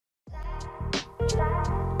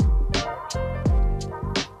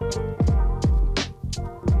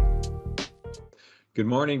Good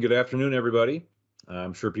morning, good afternoon, everybody.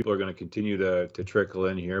 I'm sure people are going to continue to trickle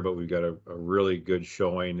in here, but we've got a really good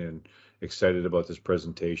showing and excited about this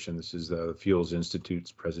presentation. This is the Fuels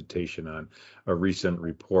Institute's presentation on a recent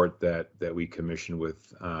report that we commissioned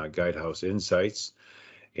with Guidehouse Insights.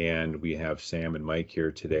 And we have Sam and Mike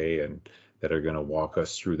here today and that are going to walk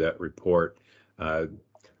us through that report.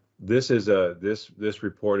 This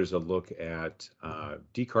report is a look at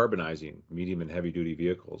decarbonizing medium and heavy duty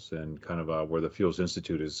vehicles and kind of where the Fuels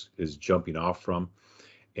Institute is jumping off from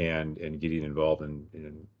and getting involved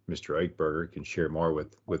in Mr. Eichberger can share more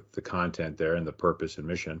with the content there and the purpose and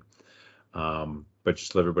mission. But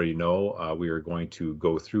just to let everybody know, we are going to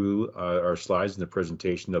go through our slides in the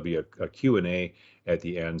presentation. There'll be a Q&A at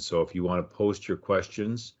the end. So if you want to post your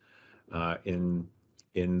questions in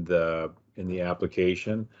the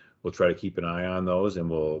application, we'll try to keep an eye on those,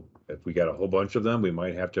 and if we got a whole bunch of them, we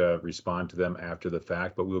might have to respond to them after the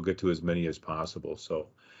fact, but we'll get to as many as possible. So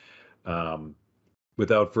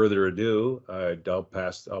without further ado, I'll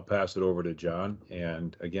pass it over to John.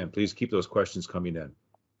 And again, please keep those questions coming in.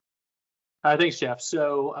 Thanks, Jeff.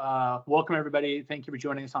 So welcome, everybody. Thank you for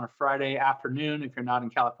joining us on a Friday afternoon. If you're not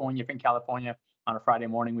in California, if you're in California on a Friday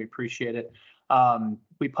morning, we appreciate it.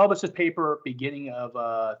 We published this paper beginning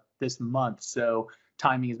of this month, so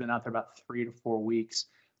timing has been out there about 3 to 4 weeks.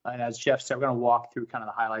 And as Jeff said, we're going to walk through kind of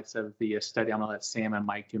the highlights of the study. I'm going to let Sam and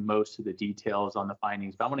Mike do most of the details on the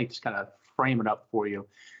findings, but I'm going to just kind of frame it up for you.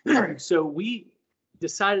 So we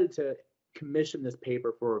decided to commission this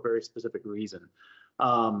paper for a very specific reason.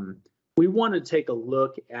 We wanted to take a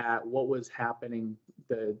look at what was happening,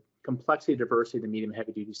 the complexity, diversity of the medium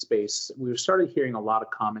heavy duty space. We started hearing a lot of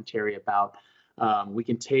commentary about we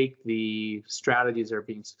can take the strategies that are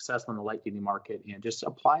being successful in the light duty market and just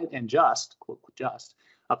apply it and just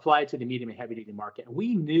apply it to the medium and heavy duty market. And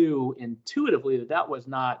we knew intuitively that was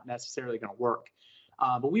not necessarily going to work.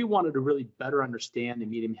 But we wanted to really better understand the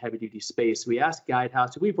medium heavy duty space. We asked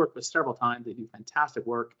Guidehouse, who we've worked with several times, they do fantastic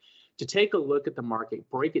work, to take a look at the market,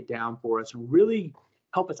 break it down for us, and really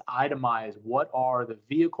help us itemize what are the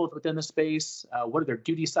vehicles within the space, what are their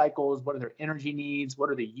duty cycles, what are their energy needs, what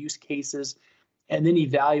are the use cases, and then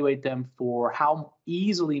evaluate them for how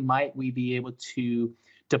easily might we be able to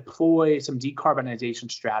deploy some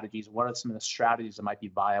decarbonization strategies. What are some of the strategies that might be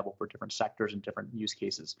viable for different sectors and different use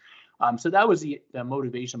cases? So that was the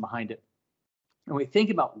motivation behind it. And we think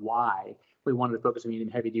about why we wanted to focus on medium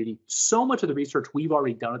and heavy duty. So much of the research we've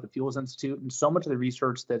already done at the Fuels Institute and so much of the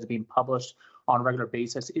research that's being published on a regular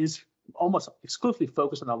basis is almost exclusively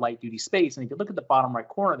focused on the light duty space. And if you look at the bottom right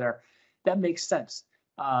corner there, that makes sense.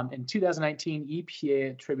 In 2019,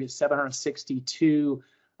 EPA attributes 762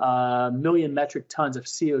 million metric tons of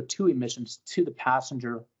CO2 emissions to the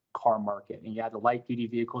passenger car market. And you add the light duty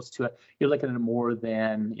vehicles to it, you're looking at more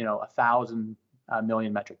than 1,000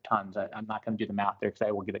 million metric tons. I'm not going to do the math there because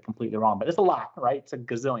I will get it completely wrong, but it's a lot, right? It's a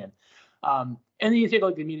gazillion. And then you take a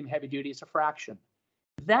look at the medium heavy duty, it's a fraction.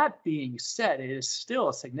 That being said, it is still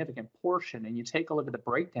a significant portion. And you take a look at the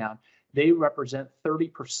breakdown, they represent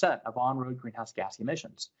 30% of on-road greenhouse gas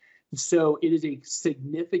emissions. So it is a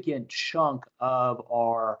significant chunk of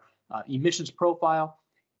our emissions profile,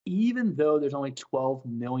 even though there's only 12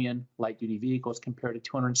 million light-duty vehicles compared to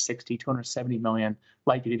 260, 270 million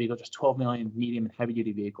light-duty vehicles, just 12 million medium and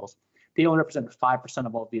heavy-duty vehicles. They only represent 5%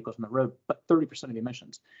 of all vehicles on the road, but 30% of the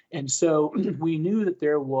emissions. And so we knew that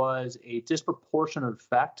there was a disproportionate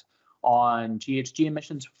effect on GHG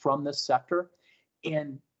emissions from this sector,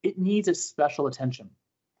 and it needs a special attention.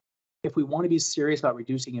 If we want to be serious about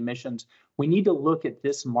reducing emissions, we need to look at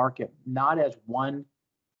this market not as one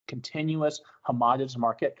continuous homogeneous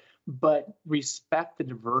market, but respect the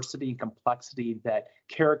diversity and complexity that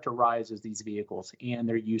characterizes these vehicles and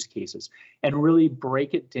their use cases, and really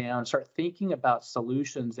break it down, start thinking about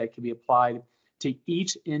solutions that can be applied to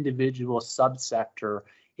each individual subsector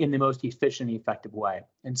in the most efficient and effective way.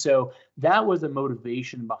 And so that was the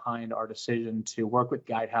motivation behind our decision to work with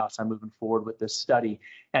Guidehouse on moving forward with this study.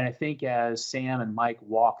 And I think as Sam and Mike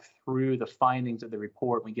walk through the findings of the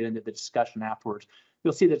report, we get into the discussion afterwards,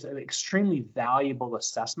 you'll see that's an extremely valuable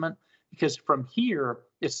assessment, because from here,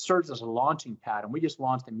 it serves as a launching pad. And we just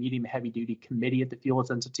launched a medium heavy duty committee at the Fuels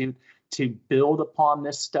Institute to build upon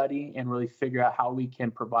this study and really figure out how we can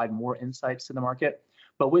provide more insights to the market.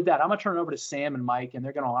 But with that, I'm going to turn it over to Sam and Mike, and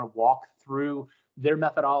they're going to want to walk through their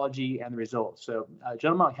methodology and the results. So,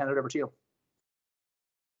 gentlemen, I'll hand it over to you.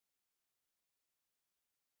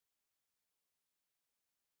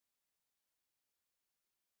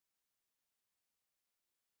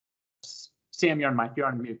 Sam, you're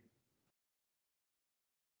on mute.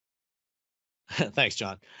 Thanks,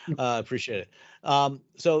 John. Appreciate it.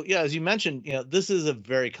 So yeah, as you mentioned, this is a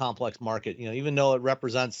very complex market. Even though it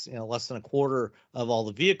represents less than a quarter of all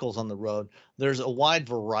the vehicles on the road, there's a wide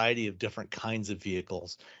variety of different kinds of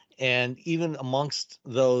vehicles, and even amongst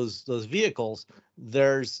those vehicles,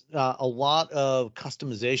 there's a lot of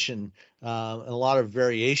customization and a lot of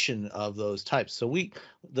variation of those types. So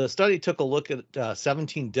the study took a look at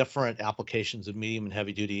 17 different applications of medium and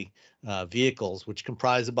heavy duty vehicles, which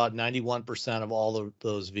comprise about 91% of all of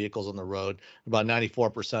those vehicles on the road, about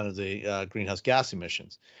 94% of the greenhouse gas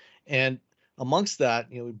emissions. And amongst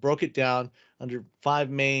that, we broke it down under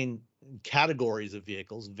 5 main categories of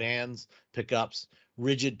vehicles: vans, pickups,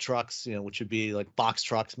 rigid trucks, which would be like box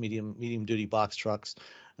trucks, medium duty box trucks,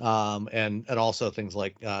 and also things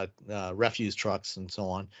like refuse trucks and so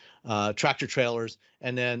on, tractor trailers,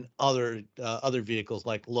 and then other vehicles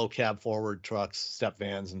like low cab forward trucks, step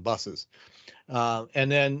vans, and buses.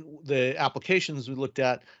 And then the applications we looked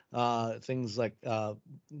at, things like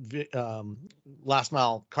last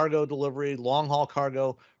mile cargo delivery, long haul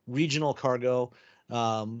cargo, regional cargo,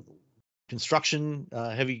 construction,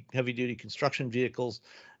 heavy duty construction vehicles,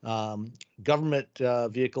 government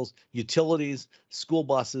vehicles, utilities, school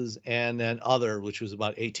buses, and then other, which was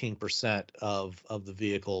about 18% of the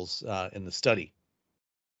vehicles in the study.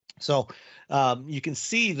 So you can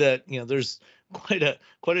see that there's quite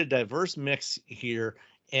a diverse mix here,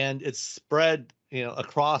 and it's spread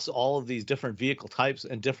across all of these different vehicle types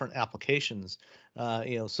and different applications.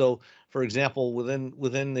 So for example,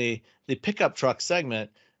 within the pickup truck segment,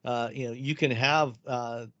 you can have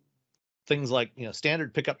things like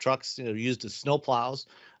standard pickup trucks used as snow plows,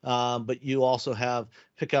 but you also have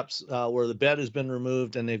pickups where the bed has been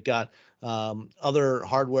removed and they've got other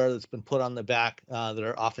hardware that's been put on the back that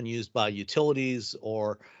are often used by utilities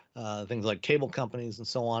or things like cable companies and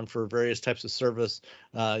so on for various types of service.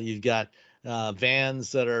 You've got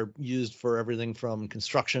vans that are used for everything from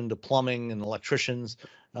construction to plumbing and electricians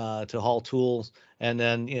to haul tools, and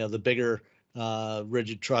then the bigger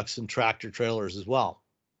rigid trucks and tractor trailers as well.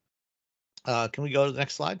 Can we go to the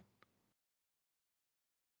next slide?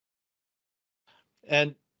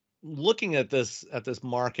 And looking at this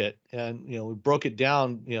market, and we broke it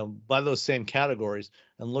down by those same categories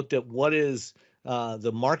and looked at what is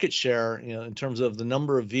the market share in terms of the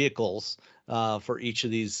number of vehicles for each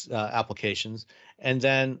of these applications, and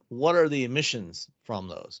then what are the emissions from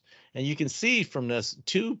those. And you can see from this,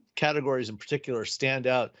 2 categories in particular stand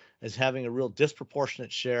out as having a real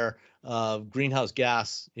disproportionate share of greenhouse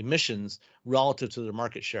gas emissions relative to their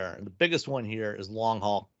market share. And the biggest one here is long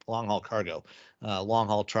haul cargo, long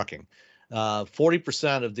haul trucking.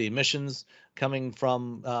 40% of the emissions coming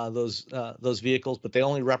from those vehicles, but they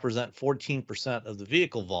only represent 14% of the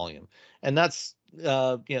vehicle volume. And that's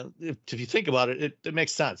if you think about it, it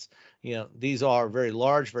makes sense. These are very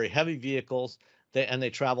large, very heavy vehicles, and they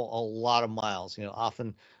travel a lot of miles.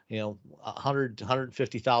 Often 100 to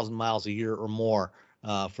 150,000 miles a year or more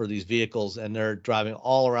for these vehicles, and they're driving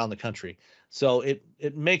all around the country. So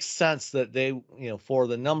it makes sense that they, for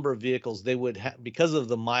the number of vehicles they would have, because of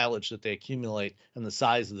the mileage that they accumulate and the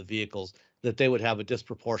size of the vehicles, that they would have a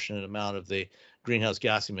disproportionate amount of the greenhouse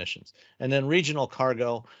gas emissions. And then regional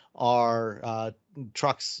cargo are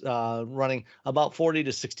trucks running about 40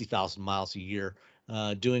 to 60,000 miles a year,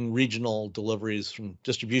 doing regional deliveries from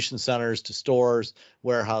distribution centers to stores,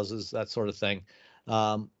 warehouses, that sort of thing.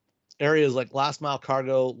 Areas like last mile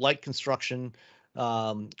cargo, light construction,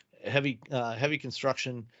 heavy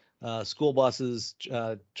construction, school buses,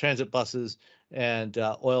 transit buses, and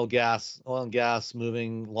oil and gas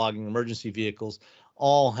moving, logging, emergency vehicles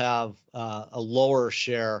all have a lower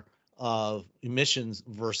share of emissions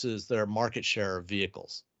versus their market share of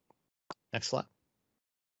vehicles. Next slide.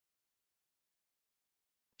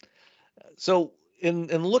 So in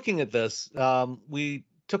looking at this, we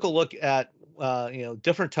took a look at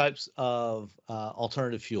different types of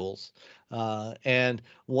alternative fuels and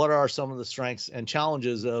what are some of the strengths and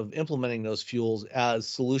challenges of implementing those fuels as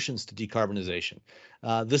solutions to decarbonization.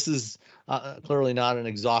 This is clearly not an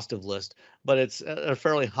exhaustive list, but it's at a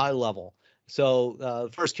fairly high level. So the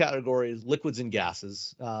first category is liquids and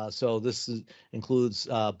gases. So this includes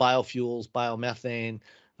biofuels, biomethane,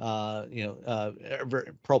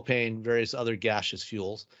 propane, various other gaseous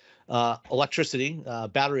fuels, electricity,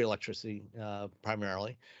 battery electricity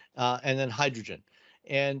primarily, and then hydrogen.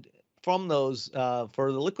 And from those,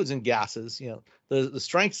 for the liquids and gases, the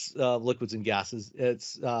strengths of liquids and gases,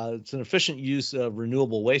 it's an efficient use of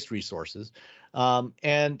renewable waste resources,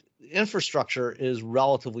 and infrastructure is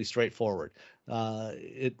relatively straightforward.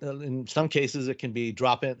 In some cases, it can be a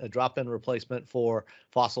drop-in replacement for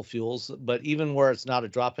fossil fuels. But even where it's not a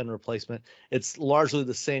drop-in replacement, it's largely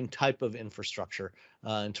the same type of infrastructure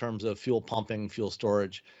in terms of fuel pumping, fuel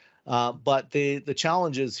storage. But the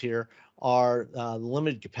challenges here are the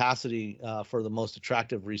limited capacity for the most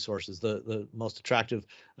attractive resources, the most attractive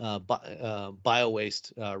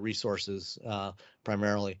bio-waste resources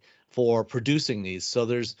primarily for producing these.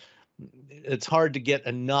 So it's hard to get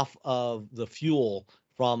enough of the fuel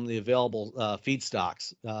from the available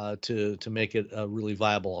feedstocks to make it a really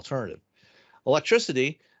viable alternative.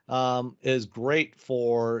 Electricity is great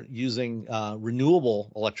for using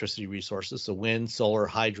renewable electricity resources, so wind, solar,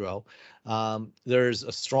 hydro. There's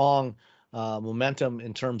a strong momentum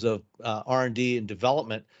in terms of R&D and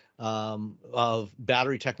development of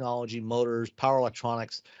battery technology, motors, power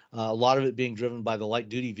electronics, a lot of it being driven by the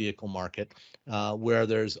light-duty vehicle market, where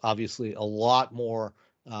there's obviously a lot more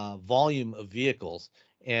volume of vehicles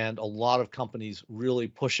and a lot of companies really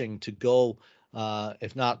pushing to go,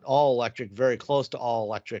 if not all electric, very close to all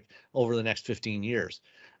electric over the next 15 years.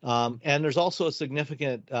 And there's also a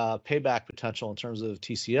significant payback potential in terms of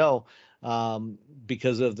TCO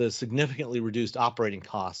because of the significantly reduced operating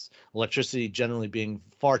costs, electricity generally being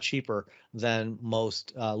far cheaper than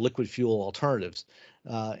most liquid fuel alternatives,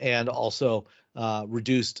 and also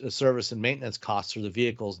reduced service and maintenance costs for the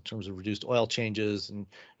vehicles in terms of reduced oil changes and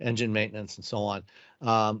engine maintenance and so on.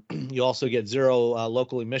 You also get zero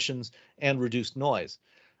local emissions and reduced noise.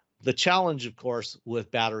 The challenge, of course,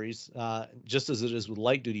 with batteries, just as it is with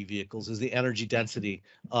light-duty vehicles, is the energy density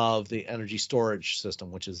of the energy storage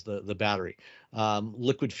system, which is the battery.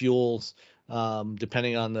 Liquid fuels,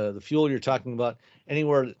 depending on the fuel you're talking about,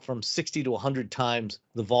 anywhere from 60 to 100 times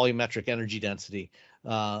the volumetric energy density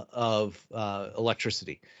of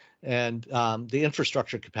electricity. And the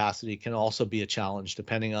infrastructure capacity can also be a challenge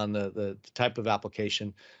depending on the type of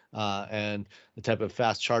application and the type of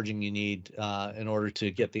fast charging you need in order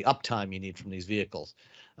to get the uptime you need from these vehicles.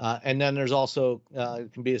 And then there's also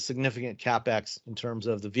it can be a significant capex in terms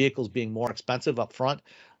of the vehicles being more expensive up front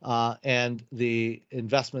and the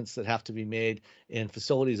investments that have to be made in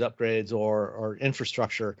facilities upgrades or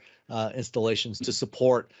infrastructure installations to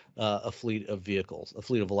support a fleet of vehicles, a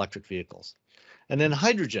fleet of electric vehicles. And then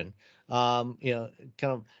hydrogen, kind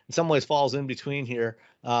of in some ways falls in between here.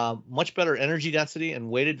 Much better energy density and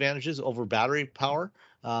weight advantages over battery power,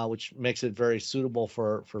 which makes it very suitable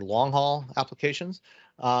for long haul applications.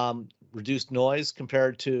 Reduced noise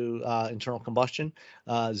compared to internal combustion,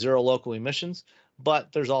 zero local emissions.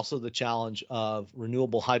 But there's also the challenge of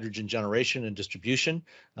renewable hydrogen generation and distribution,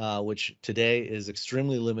 which today is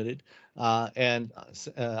extremely limited, and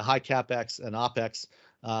high capex and opex.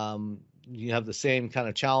 You have the same kind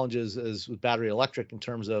of challenges as with battery electric in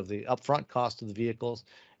terms of the upfront cost of the vehicles,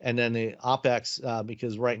 and then the opex,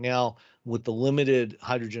 because right now with the limited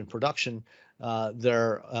hydrogen production,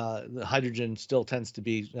 the hydrogen still tends to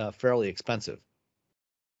be fairly expensive.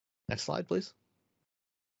 Next slide, please.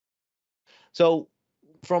 So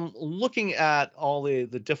from looking at all the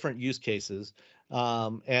different use cases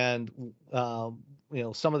and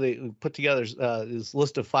some of the put together this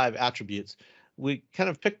list of 5 attributes, we kind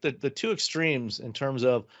of picked the two extremes in terms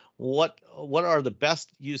of what are the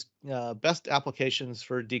best applications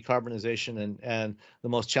for decarbonization and the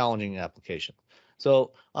most challenging application.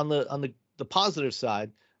 So on the positive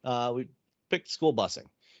side, we picked school busing.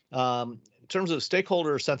 In terms of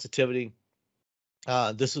stakeholder sensitivity,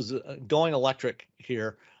 this is going electric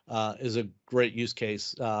here is a great use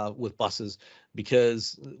case with buses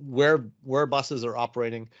because where buses are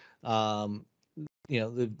operating,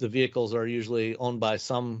 the vehicles are usually owned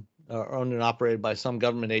and operated by some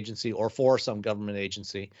government agency or for some government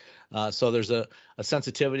agency. So there's a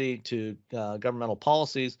sensitivity to governmental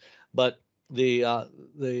policies, but the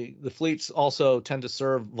fleets also tend to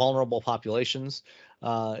serve vulnerable populations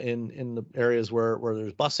in the areas where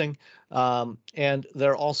there's busing, and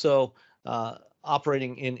they're also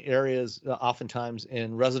operating in areas, oftentimes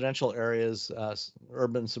in residential areas,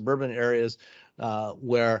 urban, suburban areas,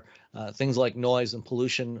 where things like noise and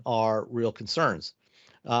pollution are real concerns.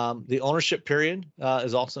 The ownership period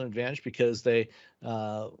is also an advantage because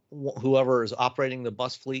whoever is operating the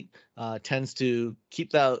bus fleet tends to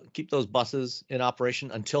keep those buses in operation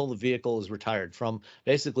until the vehicle is retired,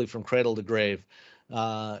 basically from cradle to grave.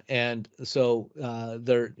 And so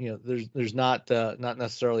there's not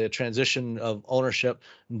necessarily a transition of ownership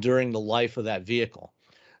during the life of that vehicle.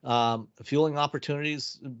 Fueling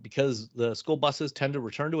opportunities, because the school buses tend to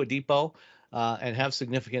return to a depot and have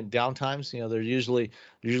significant downtimes. There's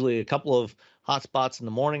usually a couple of hotspots in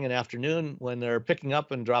the morning and afternoon when they're picking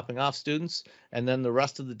up and dropping off students, and then the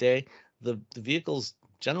rest of the day the vehicles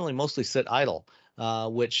generally mostly sit idle,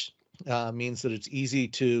 which means that it's easy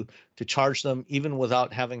to charge them even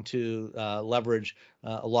without having to leverage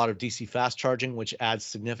a lot of DC fast charging, which adds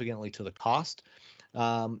significantly to the cost.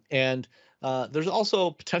 And there's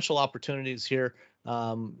also potential opportunities here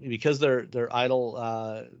because they're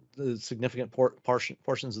idle significant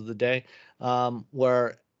portions of the day,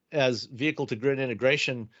 where as vehicle to grid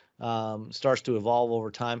integration starts to evolve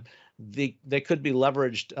over time, they could be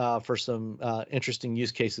leveraged for some interesting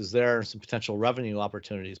use cases there and some potential revenue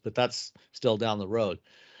opportunities, but that's still down the road.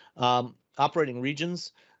 Operating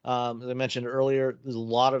regions, as I mentioned earlier, there's a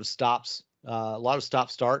lot of stops, a lot of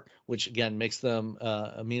stop-start, which again makes them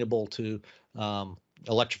amenable to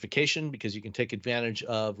electrification because you can take advantage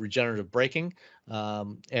of regenerative braking,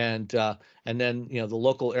 and then the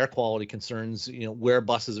local air quality concerns, where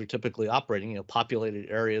buses are typically operating, populated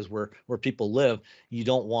areas where people live, you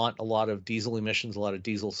don't want a lot of diesel emissions, a lot of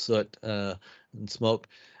diesel soot and smoke,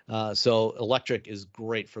 so electric is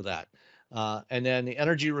great for that. And then the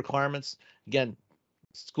energy requirements, again,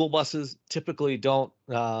 school buses typically don't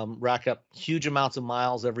rack up huge amounts of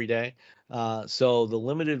miles every day. So the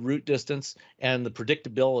limited route distance and the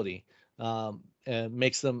predictability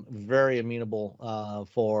makes them very amenable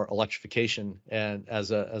for electrification and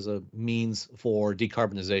as a means for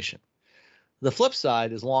decarbonization. The flip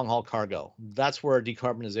side is long haul cargo. That's where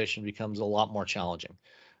decarbonization becomes a lot more challenging.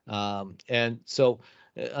 And so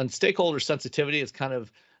on stakeholder sensitivity,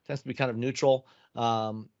 tends to be kind of neutral.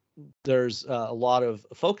 There's a lot of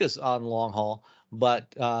focus on long haul,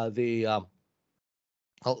 but a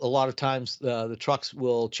lot of times the trucks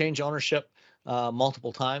will change ownership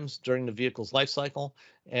multiple times during the vehicle's life cycle,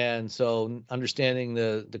 and so understanding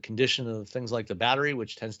the condition of things like the battery,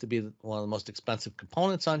 which tends to be one of the most expensive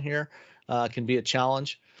components on here, can be a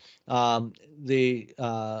challenge.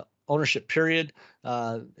 The ownership period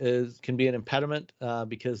can be an impediment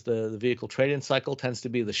because the vehicle trade-in cycle tends to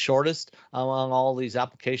be the shortest among all these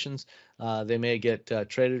applications. They may get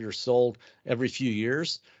traded or sold every few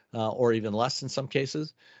years or even less in some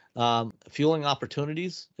cases. Fueling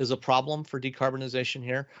opportunities is a problem for decarbonization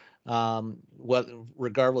here.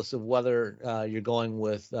 Regardless of whether you're going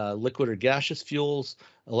with liquid or gaseous fuels,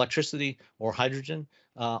 electricity, or hydrogen,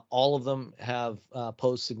 all of them have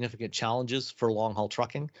posed significant challenges for long-haul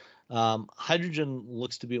trucking. Hydrogen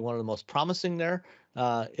looks to be one of the most promising there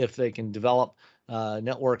if they can develop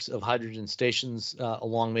networks of hydrogen stations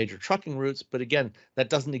along major trucking routes. But again, that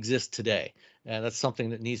doesn't exist today. And that's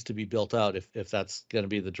something that needs to be built out if that's going to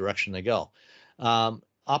be the direction they go.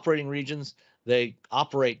 Operating regions, they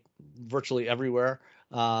operate virtually everywhere,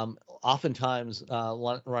 oftentimes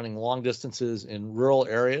running long distances in rural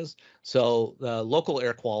areas. So the local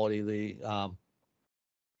air quality, the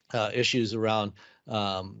issues around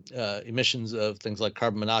emissions of things like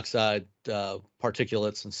carbon monoxide,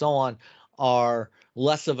 particulates, and so on are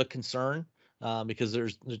less of a concern because there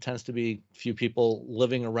tends to be few people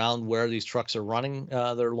living around where these trucks are running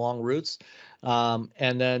their long routes.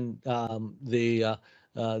 And then the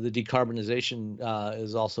decarbonization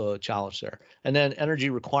is also a challenge there. And then energy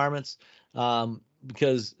requirements,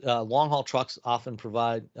 because long haul trucks often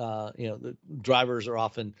provide, the drivers are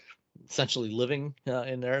often essentially living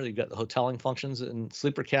in there. You've got the hoteling functions and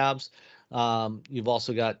sleeper cabs. You've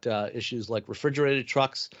also got issues like refrigerated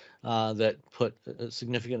trucks that put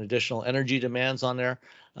significant additional energy demands on there.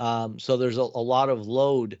 So there's a lot of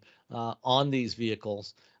load on these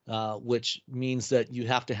vehicles, which means that you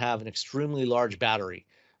have to have an extremely large battery,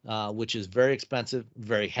 which is very expensive,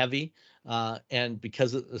 very heavy. And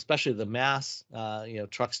because especially the mass,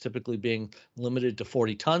 trucks typically being limited to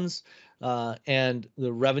 40 tons, and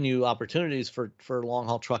the revenue opportunities for long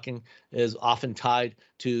haul trucking is often tied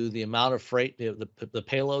to the amount of freight, the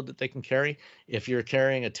payload that they can carry. If you're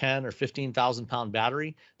carrying a 10 or 15,000 pound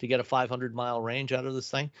battery to get a 500-mile range out of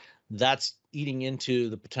this thing, that's eating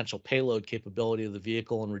into the potential payload capability of the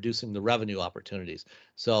vehicle and reducing the revenue opportunities.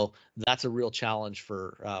 So that's a real challenge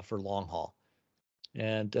for long haul.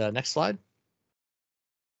 And next slide.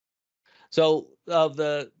 So of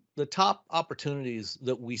the top opportunities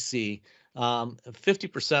that we see,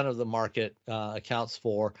 50% of the market accounts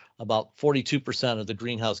for about 42% of the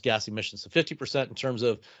greenhouse gas emissions. So 50% in terms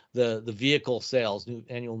of the vehicle sales,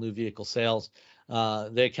 annual new vehicle sales.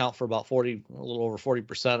 They account for about a little over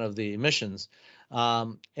 40% of the emissions.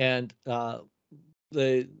 And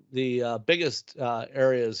the biggest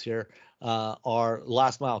areas here are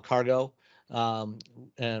last mile cargo,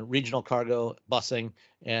 and regional cargo, busing,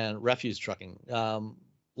 and refuse trucking.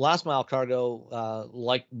 Last mile cargo,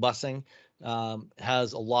 like busing,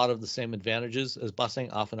 has a lot of the same advantages as busing,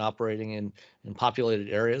 often operating in populated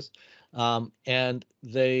areas. And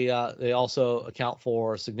they also account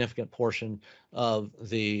for a significant portion of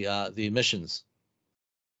the emissions.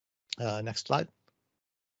 Next slide.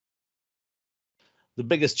 The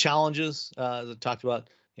biggest challenges, as I talked about,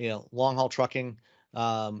 long haul trucking,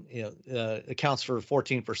 accounts for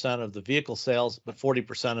 14% of the vehicle sales, but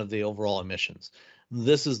 40% of the overall emissions.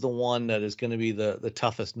 This is the one that is going to be the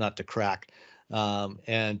toughest nut to crack.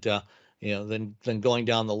 Then going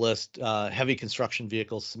down the list, heavy construction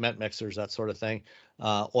vehicles, cement mixers, that sort of thing,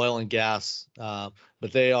 oil and gas,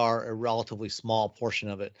 but they are a relatively small portion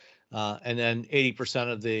of it. And then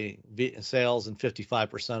 80% of the sales and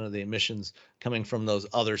 55% of the emissions coming from those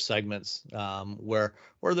other segments, where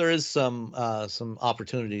there is some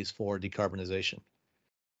opportunities for decarbonization.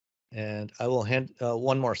 And I will hand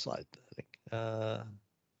one more slide, I think.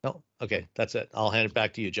 No, okay, that's it. I'll hand it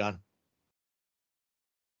back to you, John.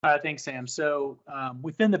 Thanks, Sam. So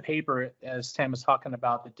within the paper, as Sam was talking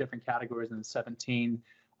about the different categories in the 17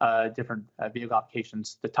 different vehicle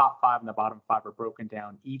applications, the top 5 and the bottom 5 are broken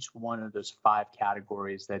down, each one of those 5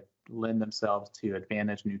 categories that lend themselves to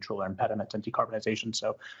advantage, neutral, or impediment and decarbonization.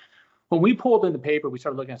 So when we pulled in the paper, we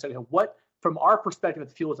started looking at, okay, what, from our perspective at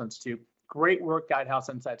the Fuels Institute, great work Guidehouse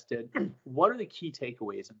Insights did, what are the key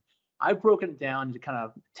takeaways? And I've broken it down into kind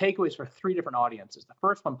of takeaways for 3 different audiences. The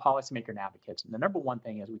first one, policymaker and advocates. And the number one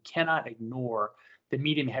thing is we cannot ignore the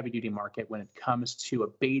medium heavy duty market when it comes to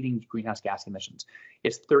abating greenhouse gas emissions.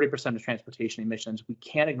 It's 30% of transportation emissions. We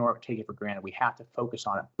can't ignore it or take it for granted. We have to focus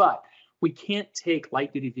on it. But we can't take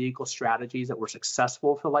light duty vehicle strategies that were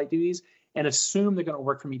successful for light duties and assume they're going to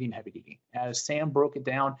work for medium heavy duty. As Sam broke it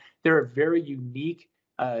down, there are very unique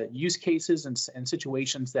use cases and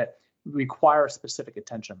situations that require specific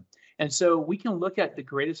attention. And so we can look at the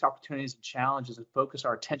greatest opportunities and challenges and focus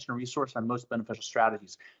our attention and resource on most beneficial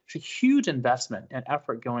strategies. There's a huge investment and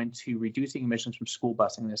effort going to reducing emissions from school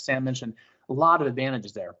busing. And as Sam mentioned, a lot of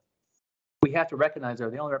advantages there. We have to recognize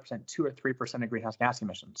that they only represent 2 or 3% of greenhouse gas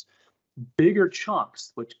emissions. Bigger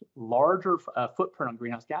chunks, which larger footprint on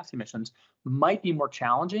greenhouse gas emissions, might be more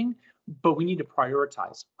challenging, but we need to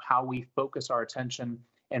prioritize how we focus our attention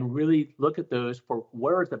and really look at those for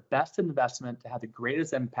where is the best investment to have the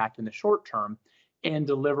greatest impact in the short term and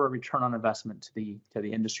deliver a return on investment to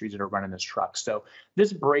the industries that are running this truck. So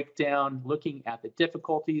this breakdown, looking at the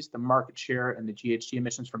difficulties, the market share, and the GHG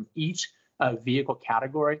emissions from each vehicle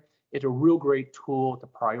category, is a real great tool to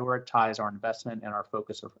prioritize our investment and our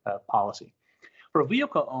focus of policy. For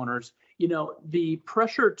vehicle owners, the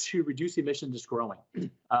pressure to reduce emissions is growing.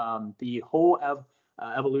 The whole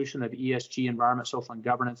evolution of ESG, environment, social, and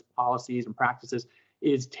governance policies and practices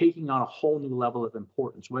is taking on a whole new level of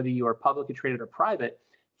importance. Whether you are publicly traded or private,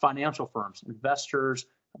 financial firms, investors,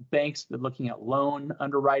 banks that are looking at loan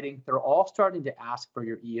underwriting, they're all starting to ask for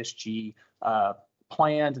your ESG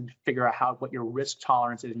plans and figure out what your risk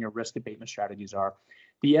tolerances and your risk abatement strategies are.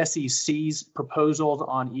 The SEC's proposals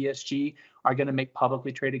on ESG are going to make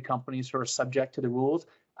publicly traded companies who are subject to the rules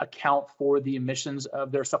account for the emissions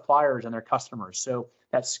of their suppliers and their customers. So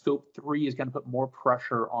that scope 3 is going to put more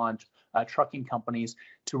pressure on trucking companies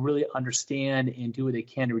to really understand and do what they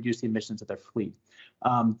can to reduce the emissions of their fleet.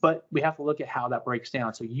 But we have to look at how that breaks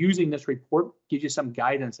down. So using this report gives you some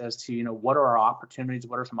guidance as to, what are our opportunities,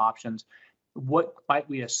 what are some options, what might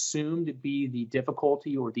we assume to be the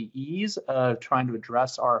difficulty or the ease of trying to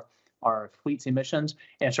address our fleet's emissions,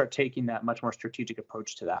 and start taking that much more strategic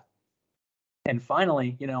approach to that. And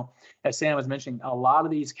finally, as Sam was mentioning, a lot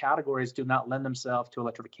of these categories do not lend themselves to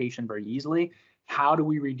electrification very easily. How do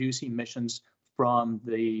we reduce emissions from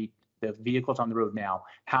the vehicles on the road now?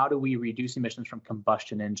 How do we reduce emissions from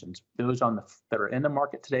combustion engines? Those that are in the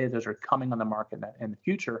market today, those are coming on the market in the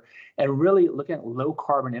future, and really looking at low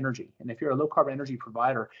carbon energy. And if you're a low carbon energy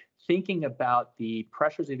provider, thinking about the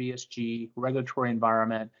pressures of ESG, regulatory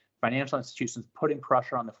environment, financial institutions putting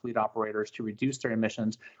pressure on the fleet operators to reduce their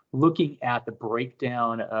emissions, looking at the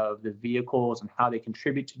breakdown of the vehicles and how they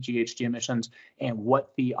contribute to GHG emissions and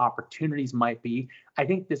what the opportunities might be. I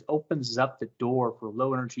think this opens up the door for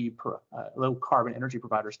low carbon energy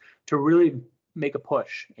providers to really make a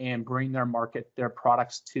push and bring their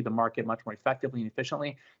products to the market much more effectively and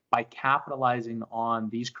efficiently by capitalizing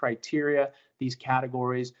on these criteria, these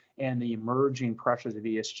categories, and the emerging pressures of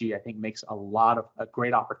ESG. I think makes a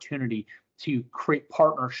great opportunity to create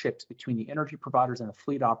partnerships between the energy providers and the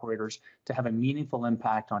fleet operators to have a meaningful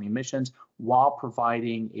impact on emissions while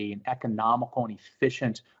providing an economical and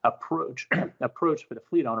efficient approach for the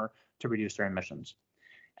fleet owner to reduce their emissions.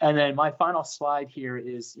 And then my final slide here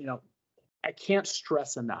is, I can't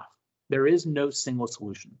stress enough, there is no single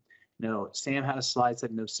solution. No, Sam had a slide that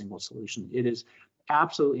said no single solution. It is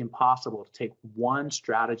absolutely impossible to take one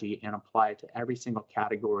strategy and apply it to every single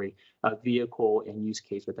category of vehicle and use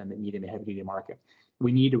case within the medium and heavy duty market.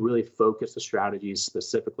 We need to really focus the strategies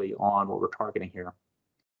specifically on what we're targeting here.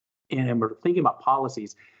 And we're thinking about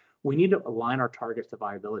policies. We need to align our targets to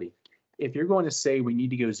viability. If you're going to say we need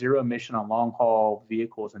to go zero emission on long haul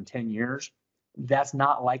vehicles in 10 years, that's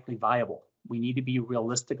not likely viable. We need to be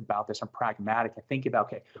realistic about this and pragmatic and think about,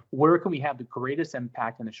 okay, where can we have the greatest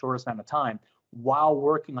impact in the shortest amount of time while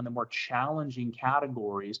working on the more challenging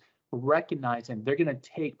categories, recognizing they're going to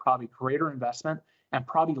take probably greater investment and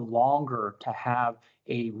probably longer to have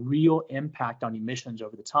a real impact on emissions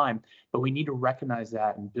over the time. But we need to recognize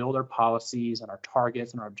that and build our policies and our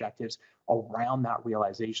targets and our objectives around that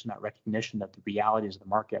realization, that recognition of the realities of the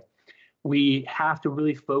market. We have to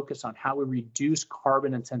really focus on how we reduce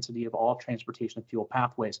carbon intensity of all transportation fuel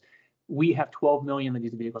pathways. We have 12 million of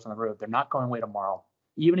these vehicles on the road. They're not going away tomorrow.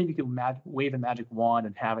 Even if you could wave a magic wand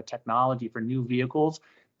and have a technology for new vehicles,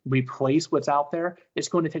 replace what's out there, it's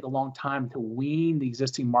going to take a long time to wean the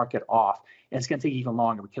existing market off. And it's going to take even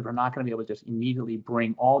longer because we're not going to be able to just immediately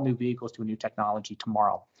bring all new vehicles to a new technology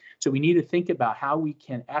tomorrow. So we need to think about how we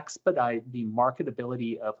can expedite the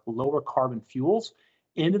marketability of lower carbon fuels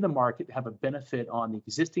into the market to have a benefit on the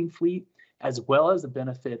existing fleet, as well as a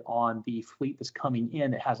benefit on the fleet that's coming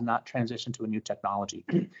in that has not transitioned to a new technology.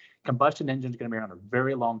 Combustion engines are going to be around a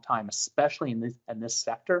very long time, especially in this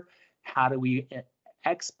sector. How do we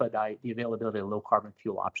expedite the availability of low carbon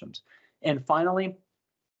fuel options? And finally,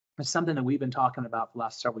 something that we've been talking about for the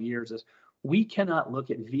last several years is we cannot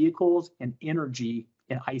look at vehicles and energy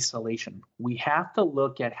in isolation. We have to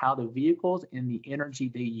look at how the vehicles and the energy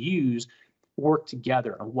they use work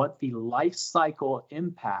together and what the life cycle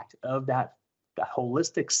impact of that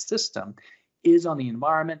holistic system is on the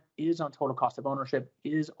environment, is on total cost of ownership,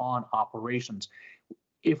 is on operations.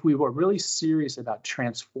 If we were really serious about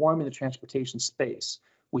transforming the transportation space,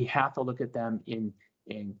 we have to look at them in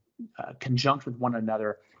conjunction with one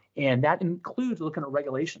another. And that includes looking at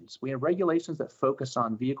regulations. We have regulations that focus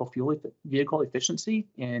on vehicle efficiency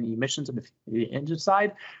and emissions on the engine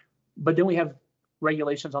side, but then we have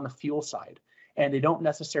regulations on the fuel side, and they don't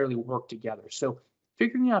necessarily work together. So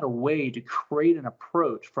figuring out a way to create an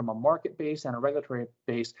approach from a market base and a regulatory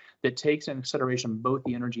base that takes into consideration both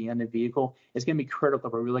the energy and the vehicle is going to be critical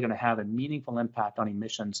if we're really going to have a meaningful impact on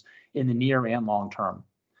emissions in the near and long term.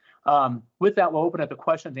 With that, we'll open up the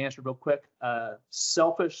questions and answer real quick.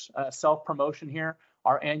 Self-promotion here.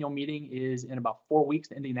 Our annual meeting is in about 4 weeks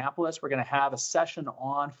in Indianapolis. We're going to have a session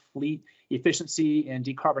on fleet efficiency and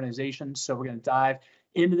decarbonization. So we're going to dive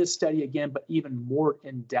into this study again, but even more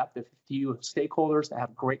in depth with a few stakeholders that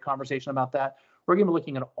have great conversation about that. We're going to be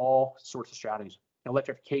looking at all sorts of strategies: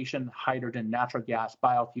 electrification, hydrogen, natural gas,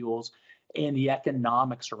 biofuels, and the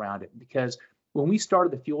economics around it. Because when we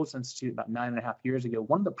started the Fuels Institute about 9.5 years ago,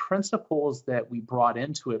 one of the principles that we brought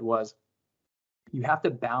into it was you have to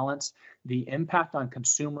balance the impact on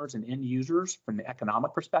consumers and end users from the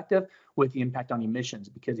economic perspective with the impact on emissions.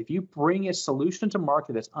 Because if you bring a solution to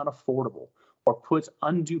market that's unaffordable or puts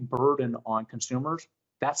undue burden on consumers,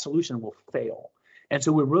 that solution will fail. And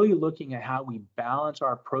so we're really looking at how we balance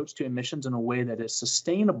our approach to emissions in a way that is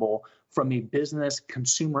sustainable from a business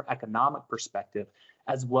consumer economic perspective,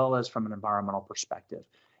 as well as from an environmental perspective.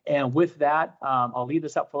 And with that, I'll leave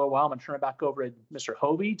this up for a while. I'm going to turn it back over to Mr.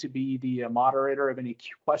 Hovey to be the moderator of any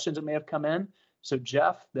questions that may have come in. So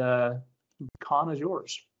Jeff, the con is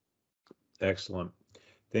yours. Excellent.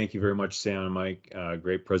 Thank you very much, Sam and Mike.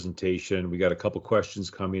 Great presentation. We got a couple questions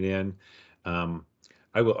coming in.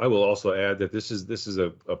 I will also add that this is a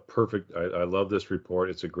perfect. I love this report.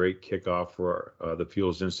 It's a great kickoff for the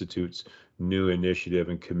Fuels Institute's new initiative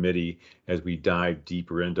and committee as we dive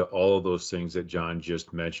deeper into all of those things that John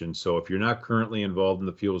just mentioned. So if you're not currently involved in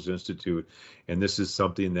the Fuels Institute, and this is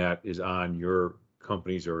something that is on your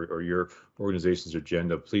company's or your organization's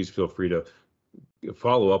agenda, please feel free to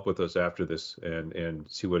follow up with us after this and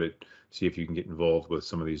see if you can get involved with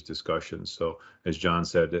some of these discussions. So as John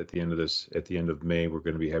said, at the end of May, we're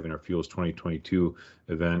going to be having our Fuels 2022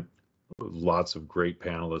 event. Lots of great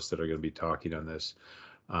panelists that are going to be talking on this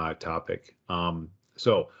topic.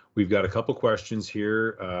 So we've got a couple questions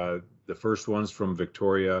here. The first one's from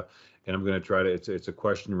Victoria, and I'm going to try to, it's a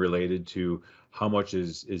question related to how much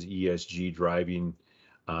is ESG driving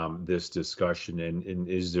this discussion, and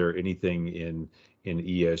is there anything in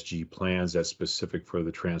ESG plans that's specific for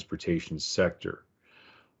the transportation sector?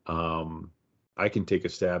 I can take a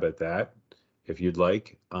stab at that if you'd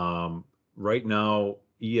like. Right now,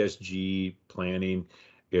 ESG planning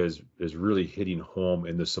is really hitting home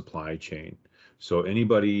in the supply chain. So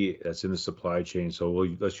anybody that's in the supply chain, so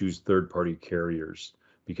let's use third-party carriers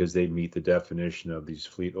because they meet the definition of these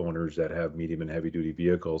fleet owners that have medium and heavy-duty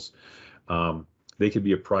vehicles. They could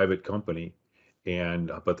be a private company,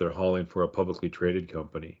 but they're hauling for a publicly traded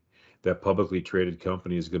company. That publicly traded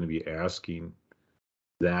company is going to be asking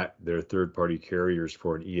that their third-party carriers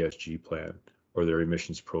for an ESG plan or their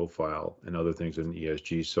emissions profile and other things in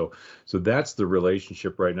ESG. So that's the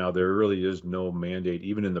relationship right now. There really is no mandate,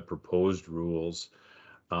 even in the proposed rules,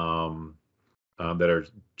 that are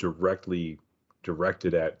directly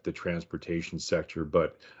directed at the transportation sector.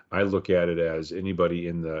 But I look at it as anybody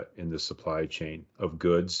in the supply chain of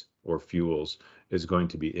goods or fuels is going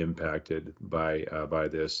to be impacted by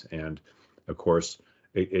this. And of course,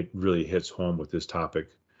 it really hits home with this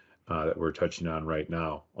topic that we're touching on right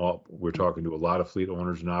now. We're talking to a lot of fleet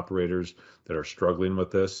owners and operators that are struggling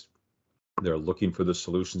with this. They're looking for the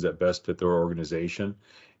solutions that best fit their organization,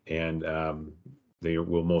 and they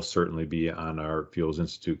will most certainly be on our Fuels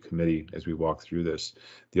Institute committee as we walk through this.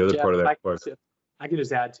 The other Jeff, part of that question, I can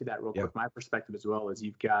just add to that real Yeah. quick. My perspective as well is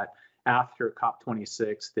you've got, after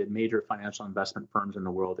COP26, the major financial investment firms in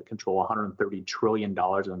the world that control $130 trillion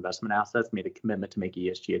of investment assets made a commitment to make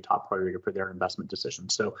ESG a top priority for their investment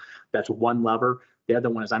decisions. So that's one lever. The other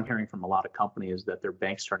one is I'm hearing from a lot of companies that their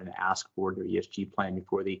banks starting to ask for their ESG plan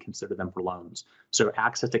before they consider them for loans. So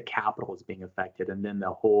access to capital is being affected. And then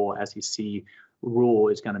the whole SEC rule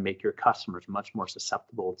is going to make your customers much more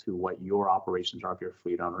susceptible to what your operations are if you're a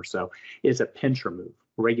fleet owner. So it's a pincher move.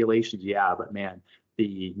 Regulations, yeah, but man,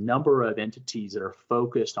 the number of entities that are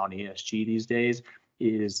focused on ESG these days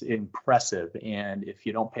is impressive. And if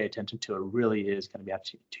you don't pay attention to it, really is going to be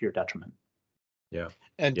to your detriment. Yeah.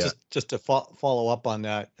 And Yeah. just to follow up on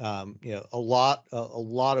that, a lot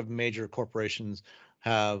of major corporations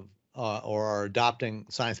have or are adopting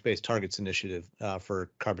science-based targets initiative for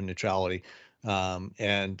carbon neutrality.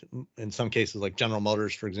 And in some cases, like General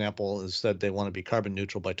Motors, for example, has said they want to be carbon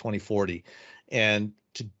neutral by 2040. And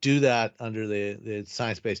to do that under the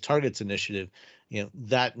Science-Based Targets Initiative,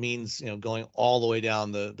 that means, going all the way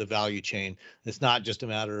down the value chain. It's not just a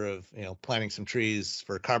matter of, planting some trees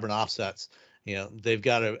for carbon offsets. They've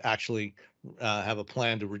got to actually have a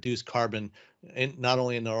plan to reduce carbon, not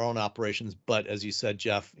only in their own operations, but as you said,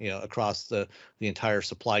 Jeff, across the entire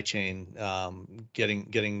supply chain,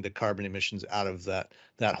 getting the carbon emissions out of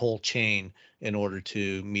that whole chain in order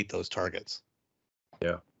to meet those targets.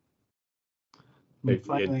 Yeah.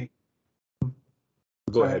 Finally,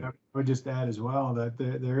 Go ahead. I would just add as well that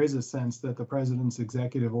there is a sense that the president's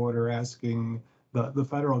executive order asking the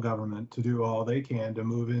federal government to do all they can to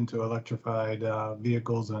move into electrified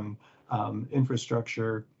vehicles and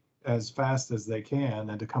infrastructure as fast as they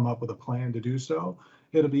can and to come up with a plan to do so.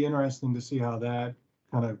 It'll be interesting to see how that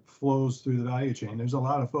kind of flows through the value chain. There's a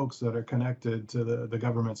lot of folks that are connected to the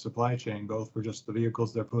government supply chain, both for just the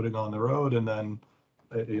vehicles they're putting on the road, and then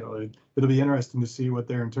it'll be interesting to see what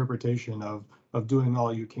their interpretation of doing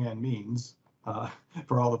all you can means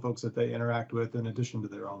for all the folks that they interact with in addition to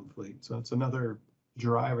their own fleet. So it's another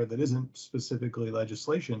driver that isn't specifically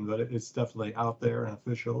legislation, but it's definitely out there and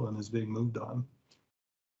official and is being moved on.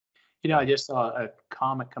 I just saw a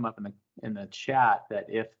comment come up in the chat that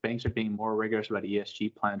if banks are being more rigorous about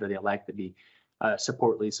ESG plans or they elect to be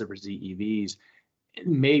support leases for ZEVs,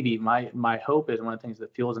 maybe my hope is one of the things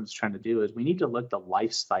that Fuels is trying to do is we need to look at the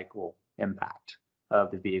life cycle impact of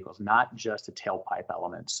the vehicles, not just the tailpipe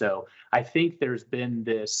element. So I think there's been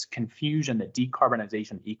this confusion that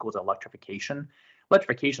decarbonization equals electrification.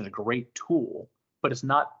 Electrification is a great tool, but it's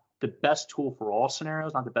not the best tool for all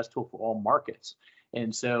scenarios, not the best tool for all markets.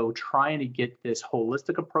 And so trying to get this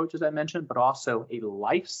holistic approach, as I mentioned, but also a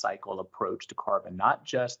life cycle approach to carbon, not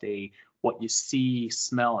just what you see,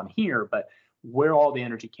 smell, and hear, but where all the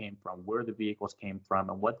energy came from, where the vehicles came from,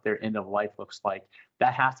 and what their end of life looks like.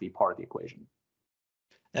 That has to be part of the equation.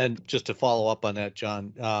 And just to follow up on that,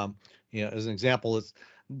 John, as an example, it's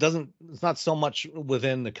not so much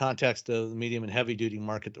within the context of the medium and heavy duty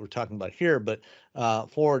market that we're talking about here, but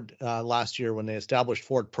Ford last year, when they established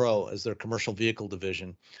Ford Pro as their commercial vehicle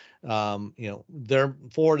division,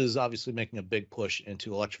 Ford is obviously making a big push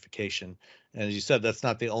into electrification. And as you said, that's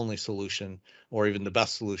not the only solution or even the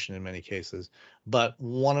best solution in many cases. But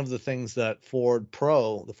one of the things that the Ford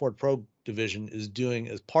Pro division is doing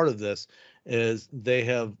as part of this is they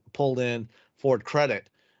have pulled in Ford Credit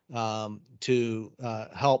to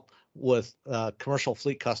help with commercial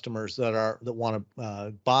fleet customers that want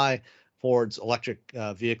to buy Ford's electric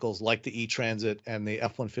vehicles like the E-Transit and the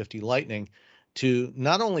F-150 Lightning, to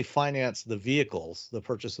not only finance the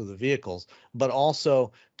purchase of the vehicles, but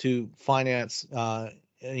also to finance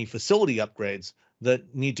any facility upgrades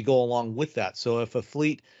that need to go along with that. So if a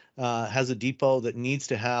fleet has a depot that needs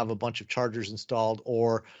to have a bunch of chargers installed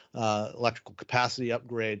or electrical capacity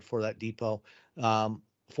upgrade for that depot,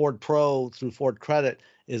 Ford Pro through Ford Credit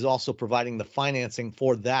is also providing the financing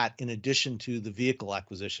for that in addition to the vehicle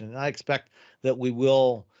acquisition. And I expect that we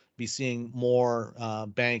will be seeing more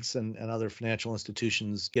banks and other financial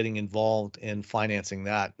institutions getting involved in financing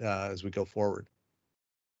that as we go forward.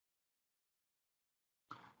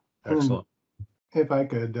 Excellent. If I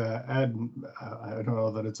could add, I don't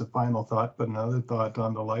know that it's a final thought, but another thought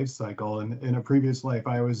on the life cycle. In a previous life,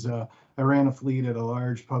 I ran a fleet at a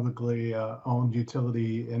large publicly owned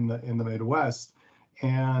utility in the Midwest,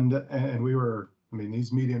 and we were. I mean,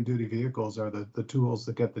 these medium duty vehicles are the tools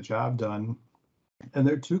that get the job done. And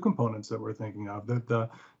there are two components that we're thinking of, that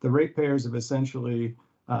the ratepayers have essentially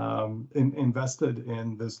invested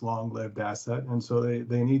in this long-lived asset, and so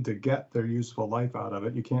they need to get their useful life out of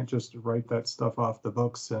it. You can't just write that stuff off the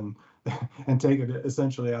books and take it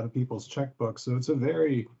essentially out of people's checkbooks. So it's a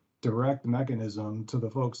very direct mechanism to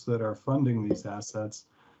the folks that are funding these assets.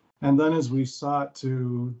 And then as we sought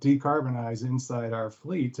to decarbonize inside our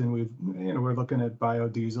fleet, and we're looking at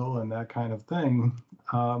biodiesel and that kind of thing,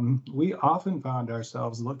 we often found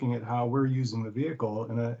ourselves looking at how we're using the vehicle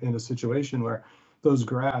in a situation where those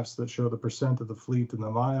graphs that show the percent of the fleet and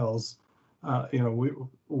the miles,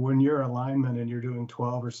 when you're a lineman and you're doing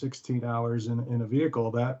 12 or 16 hours in a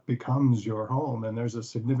vehicle, that becomes your home, and there's a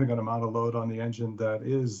significant amount of load on the engine that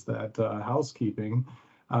is that housekeeping.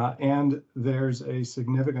 And there's a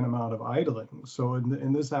significant amount of idling. So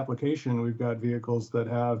in this application, we've got vehicles that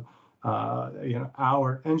have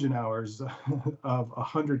engine hours of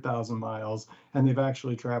 100,000 miles, and they've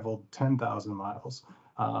actually traveled 10,000 miles.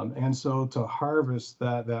 And so to harvest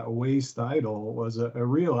that waste idle was a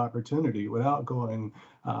real opportunity without going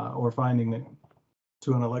or finding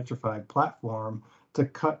to an electrified platform to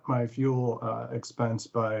cut my fuel expense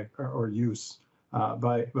or use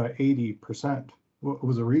by 80%.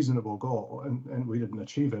 Was a reasonable goal, and we didn't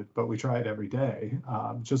achieve it, but we tried every day,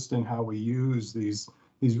 just in how we use these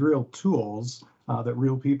real tools that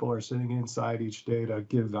real people are sitting inside each day to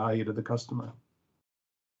give value to the customer.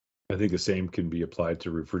 I think the same can be applied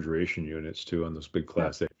to refrigeration units too on those big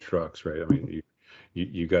Class 8 trucks, right? I mean,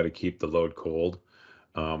 you got to keep the load cold,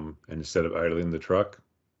 and instead of idling the truck,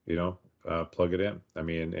 plug it in. I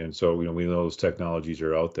mean, and so we know those technologies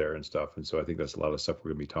are out there and stuff, and so I think that's a lot of stuff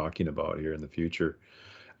we're going to be talking about here in the future.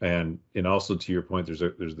 And also to your point,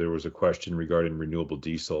 there was a question regarding renewable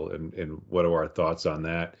diesel and what are our thoughts on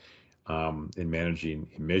that in managing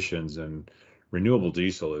emissions. And renewable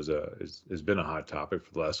diesel has been a hot topic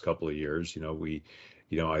for the last couple of years.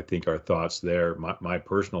 I think our thoughts there, my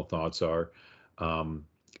personal thoughts are,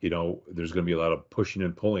 there's going to be a lot of pushing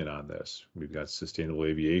and pulling on this. We've got sustainable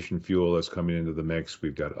aviation fuel that's coming into the mix.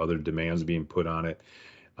 We've got other demands being put on it.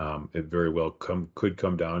 It very well could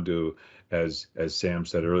come down to, as Sam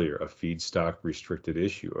said earlier, a feedstock restricted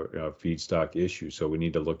issue or a feedstock issue. So we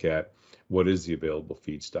need to look at what is the available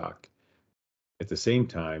feedstock. At the same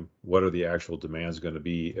time, what are the actual demands going to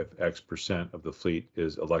be if X% of the fleet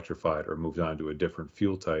is electrified or moved on to a different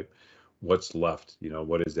fuel type? What's left?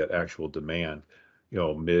 What is that actual demand?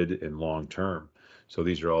 Mid and long term. So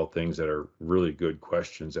these are all things that are really good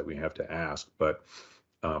questions that we have to ask. But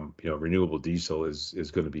renewable diesel is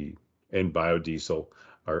going to be, and biodiesel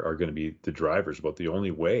are going to be the drivers. But the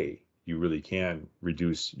only way you really can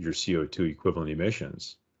reduce your CO2 equivalent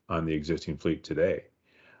emissions on the existing fleet today,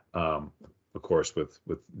 of course, with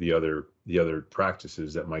the other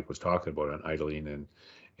practices that Mike was talking about on idling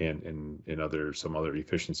and some other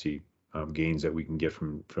efficiency gains that we can get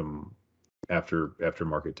from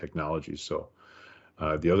aftermarket technologies. So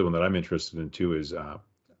the other one that I'm interested in too is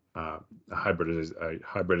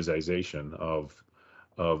hybridization of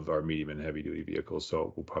our medium and heavy duty vehicles.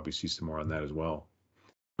 So we'll probably see some more on that as well.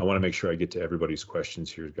 I want to make sure I get to everybody's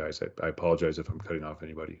questions here, guys. I apologize if I'm cutting off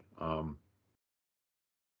anybody. Are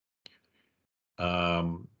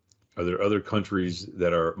there other countries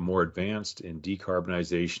that are more advanced in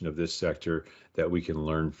decarbonization of this sector that we can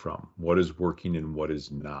learn from? What is working and what is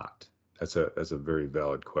not? That's a very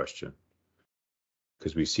valid question,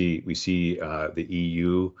 because we see the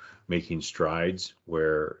EU making strides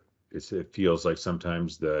where it feels like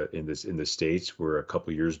sometimes in the States we're a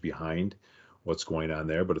couple years behind what's going on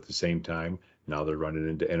there, but at the same time now they're running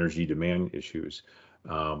into energy demand issues.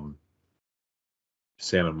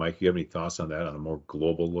 Sam and Mike, you have any thoughts on that, on a more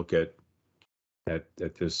global look at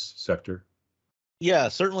this sector? Yeah,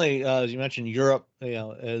 certainly. As you mentioned, Europe,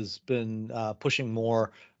 has been pushing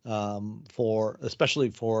more especially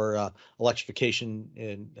for electrification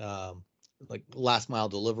in like last mile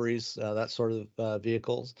deliveries, that sort of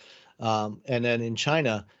vehicles. And then in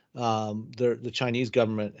China, the Chinese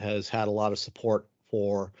government has had a lot of support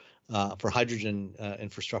for hydrogen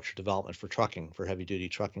infrastructure development for trucking, for heavy duty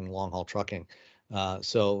trucking, long haul trucking.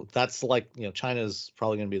 So that's like, China's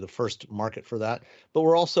probably going to be the first market for that. But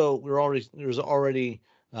there's already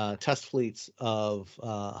test fleets of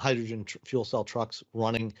hydrogen fuel cell trucks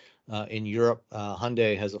running in Europe.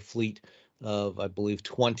 Hyundai has a fleet of, I believe,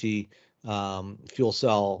 20 fuel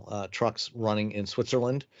cell trucks running in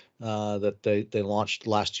Switzerland that they launched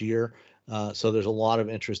last year. So there's a lot of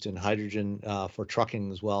interest in hydrogen for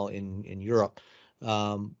trucking as well in Europe.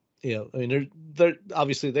 I mean, they're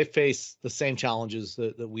obviously they face the same challenges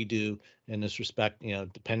that we do in this respect.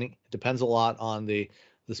 Depends a lot on the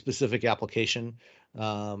specific application.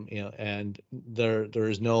 And there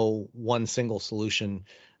is no one single solution.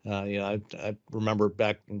 I remember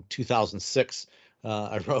back in 2006,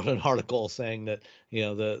 I wrote an article saying that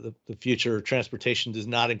the future of transportation does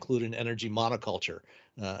not include an energy monoculture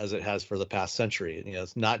as it has for the past century.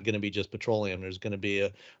 It's not going to be just petroleum. There's going to be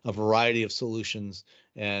a variety of solutions,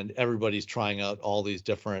 and everybody's trying out all these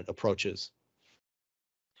different approaches.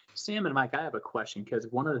 Sam and Mike, I have a question, because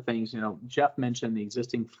one of the things, Jeff mentioned the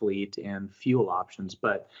existing fleet and fuel options,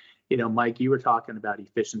 but Mike, you were talking about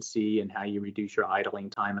efficiency and how you reduce your idling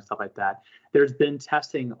time and stuff like that. There's been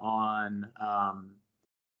testing on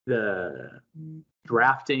the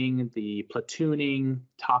drafting, the platooning,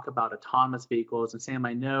 talk about autonomous vehicles. And Sam,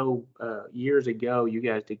 I know years ago you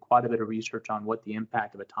guys did quite a bit of research on what the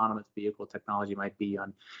impact of autonomous vehicle technology might be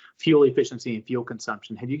on fuel efficiency and fuel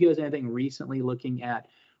consumption. Have you guys anything recently looking at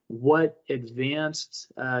what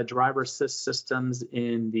advanced driver assist systems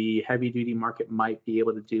in the heavy duty market might be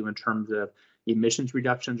able to do in terms of emissions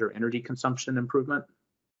reductions or energy consumption improvement?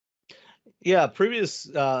 Yeah, previous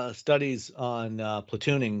studies on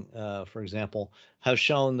platooning, for example, have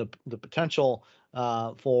shown the potential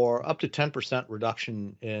for up to 10%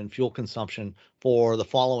 reduction in fuel consumption for the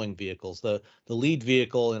following vehicles. The lead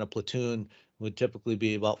vehicle in a platoon would typically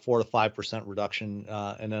be about 4 to 5% reduction,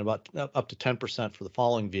 and then about up to 10% for the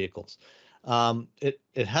following vehicles.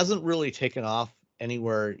 It hasn't really taken off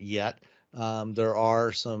anywhere yet. There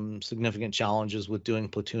are some significant challenges with doing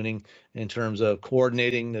platooning in terms of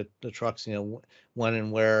coordinating the trucks, when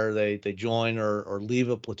and where they join or leave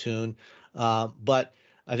a platoon. But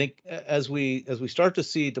I think as we start to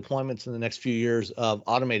see deployments in the next few years of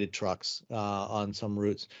automated trucks on some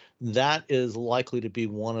routes, that is likely to be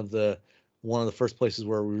one of the first places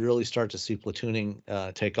where we really start to see platooning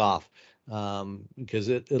take off, because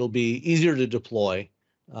it'll be easier to deploy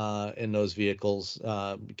in those vehicles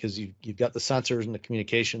because you've got the sensors and the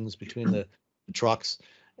communications between the trucks,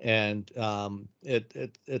 and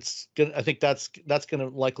it's gonna. I think that's going to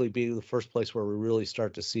likely be the first place where we really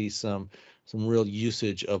start to see some real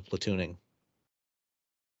usage of platooning.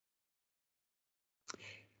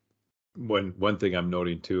 One thing I'm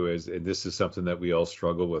noting too is, and this is something that we all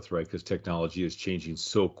struggle with, right? Because technology is changing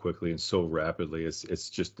so quickly and so rapidly. It's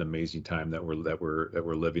just an amazing time that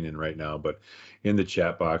we're living in right now. But in the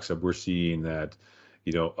chat box, we're seeing that,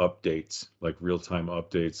 updates, like real-time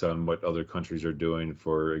updates on what other countries are doing.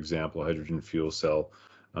 For example, hydrogen fuel cell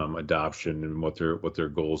adoption, and what their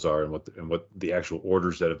goals are, and what the actual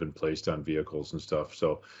orders that have been placed on vehicles and stuff.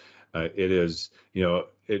 So it is,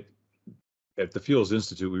 at the Fuels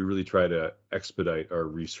Institute, we really try to expedite our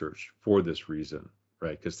research for this reason,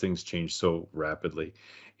 right? Because things change so rapidly,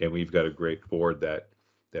 and we've got a great board that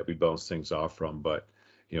we bounce things off from. But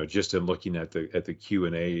just in looking at the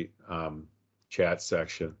Q&A chat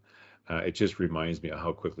section, it just reminds me of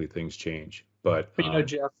how quickly things change. But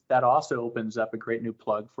Jeff, that also opens up a great new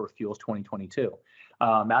plug for Fuels 2022.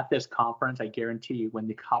 At this conference, I guarantee you, when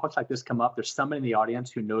the topics like this come up, there's somebody in the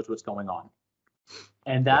audience who knows what's going on.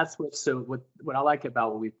 And that's what I like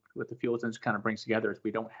about what the Fuels Institute kind of brings together is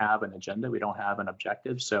we don't have an agenda, we don't have an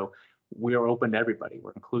objective, so we are open to everybody.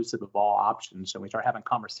 We're inclusive of all options. So we start having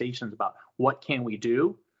conversations about what can we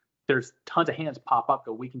do. There's tons of hands pop up.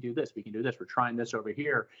 Go, we can do this. We can do this. We're trying this over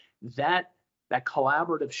here. That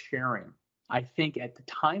collaborative sharing, I think, at the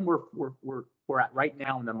time we're at right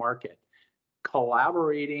now in the market,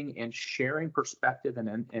 collaborating and sharing perspective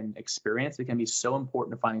and experience, it can be so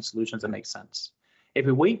important to finding solutions that make sense. If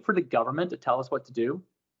we wait for the government to tell us what to do,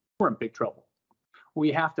 we're in big trouble.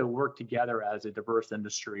 We have to work together as a diverse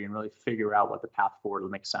industry and really figure out what the path forward will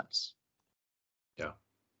make sense. Yeah,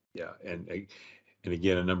 and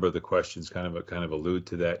again, a number of the questions kind of allude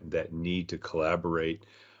to that need to collaborate.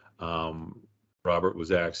 Robert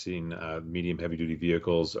was asking, medium heavy duty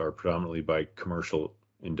vehicles are predominantly by commercial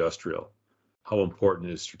industrial. how important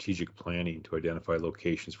is strategic planning to identify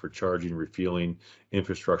locations for charging, refueling,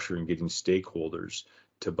 infrastructure, and getting stakeholders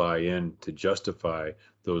to buy in to justify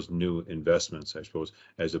those new investments, I suppose,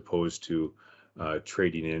 as opposed to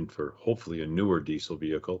trading in for hopefully a newer diesel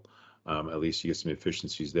vehicle. At least you get some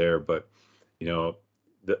efficiencies there. But, you know,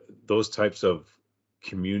 those types of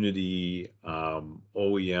community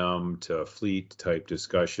OEM to fleet type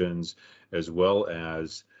discussions, as well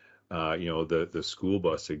as you know, the school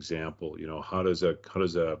bus example. You know, how does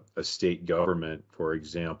a state government, for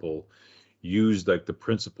example, use like the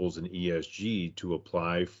principles in ESG to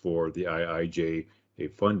apply for the IIJA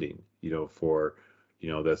funding? You know, for, you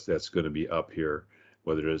know, that's going to be up here,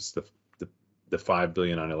 whether it's the 5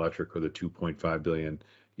 billion on electric or the 2.5 billion,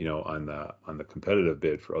 you know, on the competitive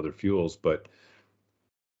bid for other fuels. But,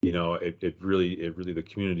 you know, it really the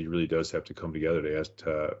community really does have to come together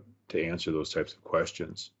to answer those types of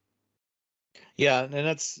questions. Yeah, and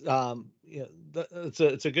that's you know,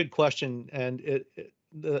 it's a good question, and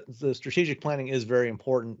the strategic planning is very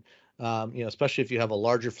important. You know, especially if you have a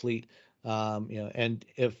larger fleet, you know, and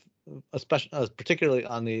if especially particularly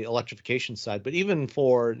on the electrification side, but even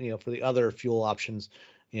for, you know, for the other fuel options,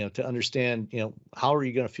 you know, to understand, you know, how are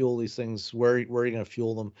you going to fuel these things, where are you going to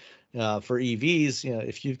fuel them. For EVs, you know,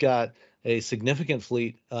 if you've got a significant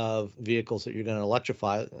fleet of vehicles that you're going to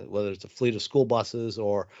electrify, whether it's a fleet of school buses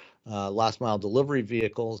or last mile delivery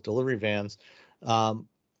vehicles, delivery vans,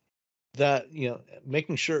 that, you know,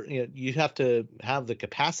 making sure, you know, you have to have the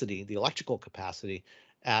capacity, the electrical capacity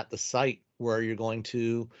at the site where you're going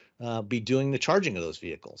to be doing the charging of those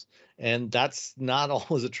vehicles. And that's not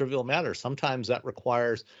always a trivial matter. Sometimes that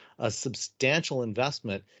requires a substantial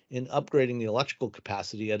investment in upgrading the electrical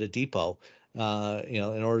capacity at a depot, you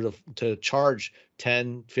know, in order to charge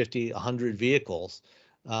 10, 50, 100 vehicles.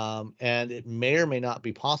 And it may or may not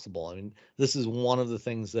be possible. I mean, this is one of the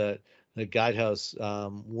things that the Guidehouse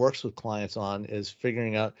works with clients on, is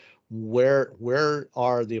figuring out where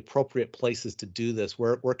are the appropriate places to do this,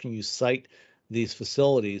 where can you site these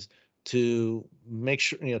facilities to make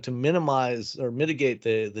sure, you know, to minimize or mitigate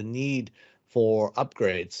the need for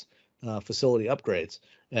upgrades, facility upgrades.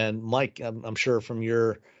 And Mike, I'm sure from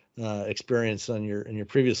your experience in your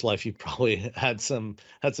previous life, you probably had some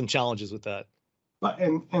challenges with that. But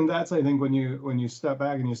and that's, I think, when you step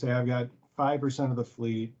back and you say, I've got 5% of the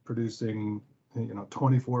fleet producing, you know,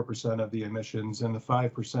 24% of the emissions, and the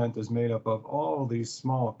 5% is made up of all these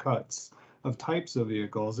small cuts of types of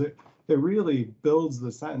vehicles. It really builds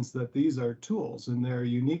the sense that these are tools, and they're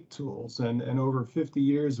unique tools. And over 50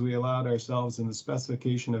 years, we allowed ourselves in the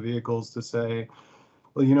specification of vehicles to say,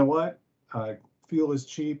 well, you know what? Fuel is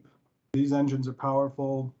cheap. These engines are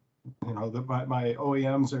powerful. You know, my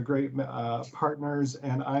OEMs are great partners,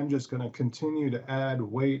 and I'm just going to continue to add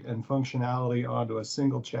weight and functionality onto a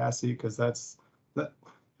single chassis because it's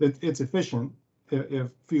efficient.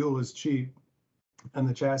 If fuel is cheap and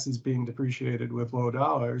the chassis is being depreciated with low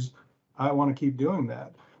dollars, I want to keep doing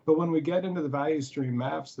that. But when we get into the value stream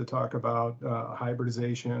maps that talk about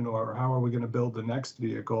hybridization, or how are we going to build the next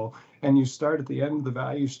vehicle, and you start at the end of the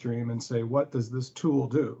value stream and say, what does this tool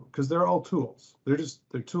do? Because they're all tools. They're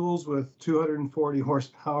tools with 240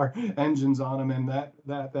 horsepower engines on them, and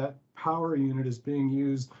that power unit is being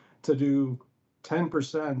used to do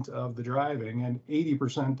 10% of the driving and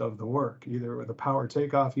 80% of the work, either with a power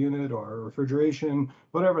takeoff unit or refrigeration,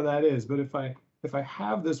 whatever that is. But if I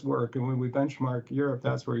have this work, and when we benchmark Europe,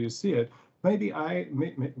 that's where you see it. Maybe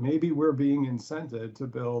we're being incented to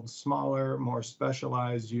build smaller, more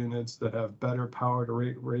specialized units that have better power to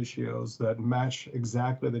rate ratios that match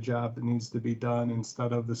exactly the job that needs to be done,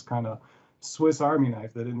 instead of this kind of Swiss Army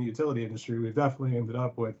knife that in the utility industry we've definitely ended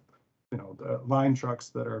up with. You know, the line trucks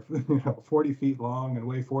that are 40 feet long and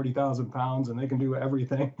weigh 40,000 pounds, and they can do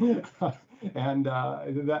everything. And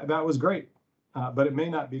that was great. But it may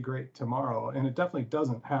not be great tomorrow, and it definitely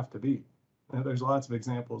doesn't have to be. There's lots of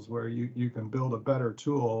examples where you can build a better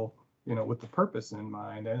tool, you know, with the purpose in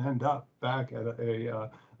mind, and end up back at a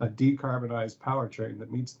decarbonized powertrain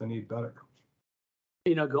that meets the need better.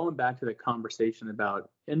 You know, going back to the conversation about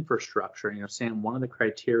infrastructure, you know, Sam, one of the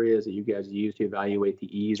criteria that you guys use to evaluate the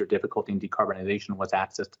ease or difficulty in decarbonization was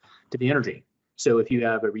access to the energy. So if you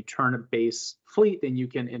have a return-based fleet, then you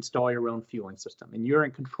can install your own fueling system, and you're in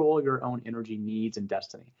control of your own energy needs and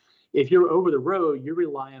destiny. If you're over the road, you're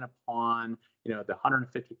relying upon, you know, the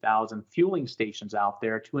 150,000 fueling stations out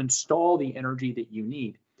there to install the energy that you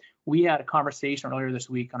need. We had a conversation earlier this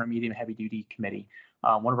week on our medium heavy duty committee.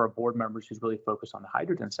 One of our board members who's really focused on the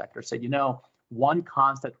hydrogen sector said, you know, one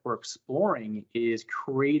concept we're exploring is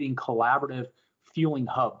creating collaborative fueling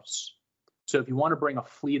hubs. So if you want to bring a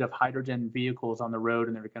fleet of hydrogen vehicles on the road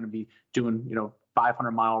and they're going to be doing,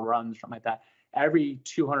 500-mile runs, something like that, every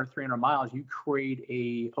 200, 300 miles, you create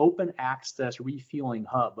a open access refueling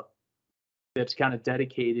hub that's kind of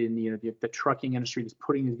dedicated, and the trucking industry that's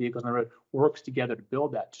putting these vehicles on the road works together to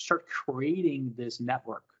build that, to start creating this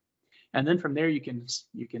network. And then from there, you can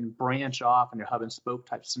branch off in your hub and spoke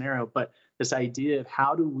type scenario. But this idea of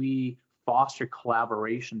how do we foster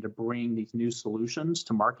collaboration to bring these new solutions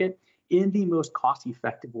to market in the most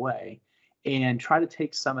cost-effective way, and try to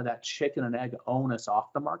take some of that chicken and egg onus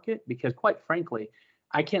off the market, because quite frankly,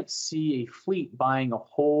 I can't see a fleet buying a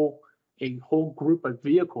whole group of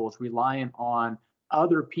vehicles relying on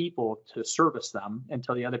other people to service them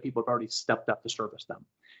until the other people have already stepped up to service them.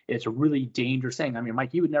 It's a really dangerous thing. I mean,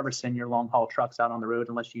 Mike, you would never send your long haul trucks out on the road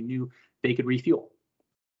unless you knew they could refuel,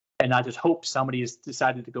 and not just hope somebody has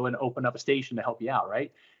decided to go and open up a station to help you out,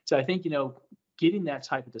 right? So I think, getting that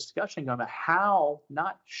type of discussion going about how,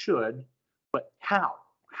 not should, but how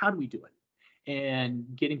do we do it? And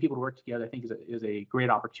getting people to work together, I think is a great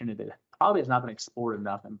opportunity that probably has not been explored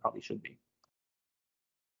enough and probably should be.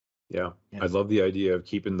 Yeah, I love the idea of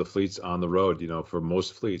keeping the fleets on the road. For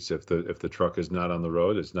most fleets, if the truck is not on the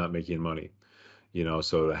road, it's not making money.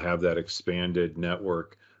 So to have that expanded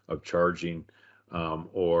network of charging,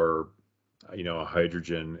 or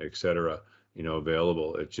hydrogen, et cetera,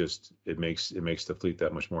 available, it makes the fleet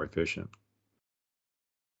that much more efficient.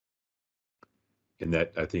 And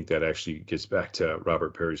that, I think that actually gets back to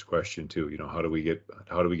Robert Perry's question too. How do we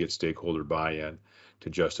get stakeholder buy-in to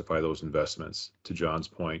justify those investments? To John's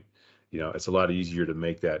point, it's a lot easier to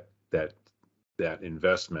make that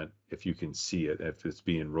investment if you can see it, if it's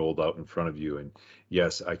being rolled out in front of you. And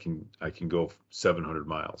yes, I can go 700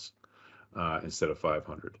 miles instead of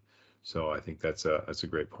 500. So I think that's a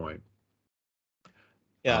great point.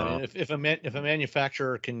 Yeah, I mean, if a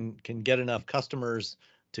manufacturer can get enough customers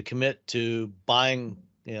to commit to buying,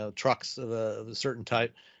 trucks of a certain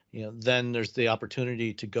type, then there's the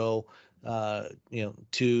opportunity to go,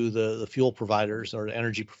 to the fuel providers or the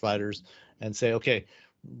energy providers and say, okay,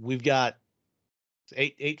 we've got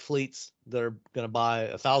eight fleets that are going to buy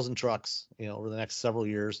 1,000 trucks, over the next several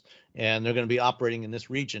years, and they're going to be operating in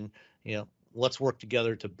this region. Let's work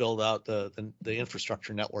together to build out the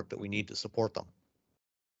infrastructure network that we need to support them.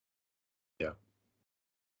 Yeah.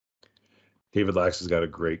 David Lax has got a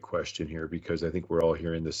great question here, because I think we're all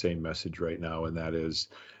hearing the same message right now, and that is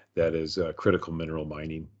critical mineral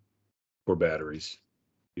mining for batteries.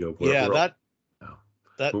 That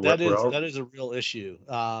is a real issue.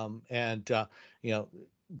 One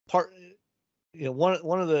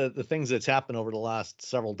of the things that's happened over the last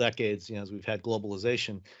several decades, as we've had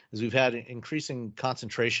globalization, is we've had an increasing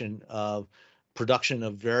concentration of production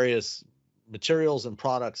of various materials and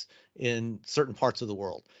products in certain parts of the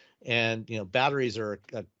world. And, batteries are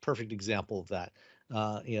a perfect example of that.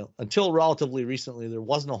 Until relatively recently, there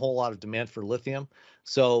wasn't a whole lot of demand for lithium.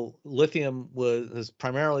 So lithium has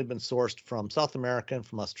primarily been sourced from South America and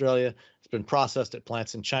from Australia. It's been processed at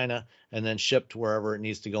plants in China and then shipped wherever it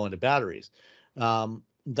needs to go into batteries.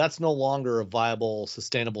 That's no longer a viable,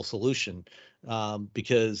 sustainable solution,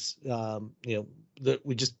 because,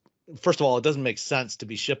 first of all, it doesn't make sense to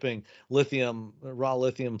be shipping raw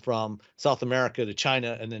lithium from South America to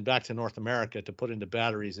China and then back to North America to put into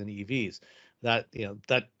batteries and EVs. That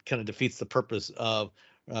kind of defeats the purpose of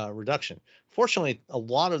reduction. Fortunately, a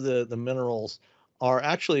lot of the minerals are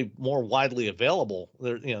actually more widely available.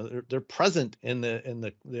 They're present in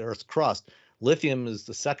the Earth's crust. Lithium is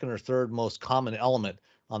the second or third most common element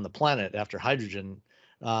on the planet after hydrogen.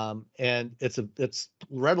 And it's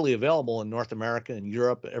readily available in North America and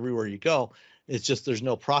Europe, everywhere you go. It's just there's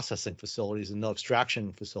no processing facilities and no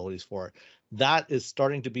extraction facilities for it. That is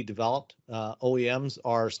starting to be developed. OEMs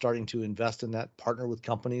are starting to invest in that, partner with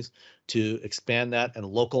companies to expand that and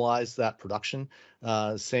localize that production.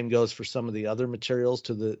 Same goes for some of the other materials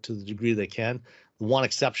to the degree they can. The one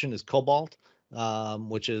exception is cobalt,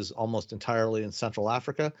 which is almost entirely in Central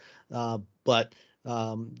Africa, but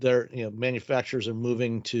manufacturers are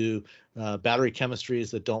moving to battery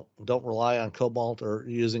chemistries that don't rely on cobalt, or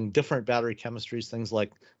using different battery chemistries, things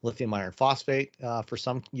like lithium iron phosphate for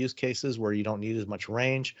some use cases where you don't need as much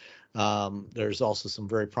range. There's also some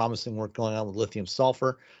very promising work going on with lithium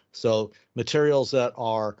sulfur. So materials that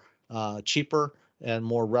are cheaper and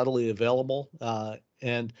more readily available,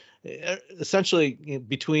 and essentially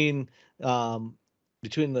between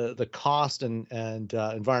the cost and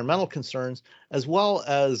environmental concerns, as well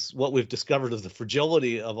as what we've discovered of the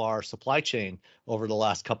fragility of our supply chain over the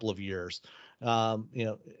last couple of years.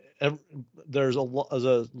 there's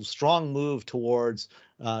a strong move towards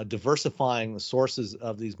diversifying the sources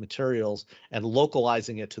of these materials and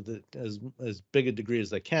localizing it to as big a degree as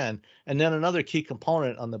they can. And then another key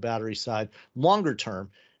component on the battery side, longer term,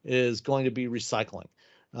 is going to be recycling.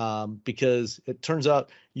 Because it turns out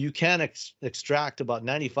you can extract about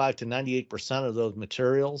 95 to 98% of those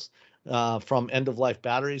materials from end-of-life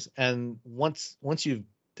batteries. And once you've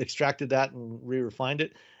extracted that and re-refined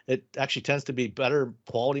it, it actually tends to be better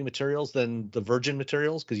quality materials than the virgin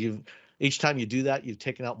materials, because each time you do that, you've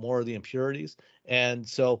taken out more of the impurities. And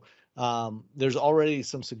so there's already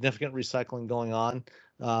some significant recycling going on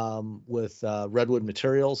with Redwood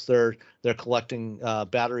Materials. They're collecting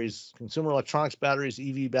batteries, consumer electronics batteries,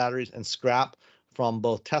 EV batteries, and scrap from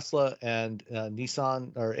both Tesla and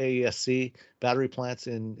Nissan or AESC battery plants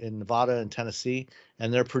in Nevada and Tennessee,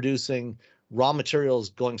 and they're producing raw materials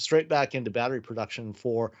going straight back into battery production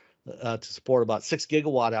to support about 6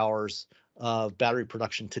 gigawatt hours of battery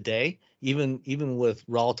production today, even with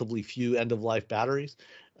relatively few end-of-life batteries.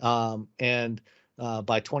 And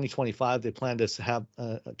by 2025, they plan to have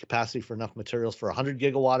a capacity for enough materials for 100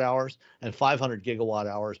 gigawatt hours and 500 gigawatt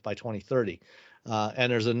hours by 2030.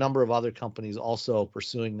 And there's a number of other companies also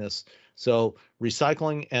pursuing this. So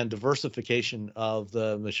recycling and diversification of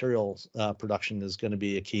the materials production is going to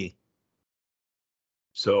be a key.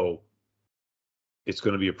 So it's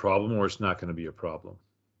going to be a problem, or it's not going to be a problem?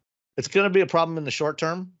 It's going to be a problem in the short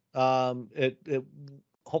term. It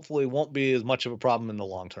hopefully won't be as much of a problem in the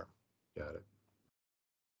long term. Got it.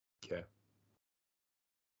 Okay.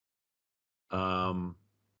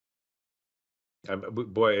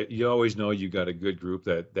 Boy, you always know you got a good group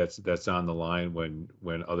that's on the line when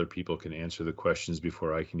other people can answer the questions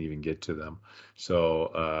before I can even get to them.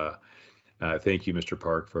 So thank you, Mr.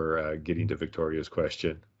 Park, for getting to Victoria's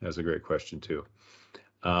question. That was a great question too.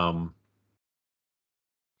 To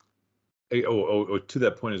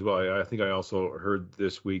that point as well, I think I also heard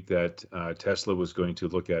this week that Tesla was going to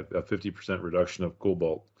look at a 50% reduction of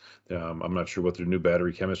cobalt. I'm not sure what their new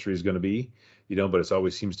battery chemistry is going to be, but it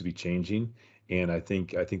always seems to be changing. And I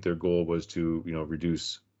think their goal was to,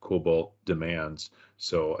 reduce cobalt demands.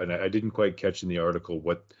 So, and I didn't quite catch in the article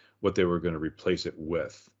what they were going to replace it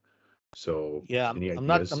with. So yeah, any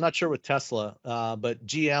I'm ideas? not sure with Tesla, but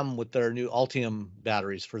GM with their new Ultium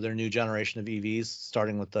batteries for their new generation of EVs,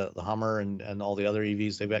 starting with the Hummer and all the other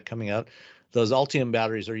EVs they've got coming out. Those Ultium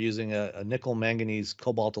batteries are using a nickel manganese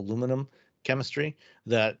cobalt aluminum chemistry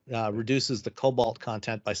that reduces the cobalt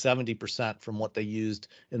content by 70% from what they used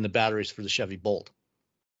in the batteries for the Chevy Bolt.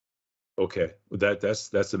 Okay,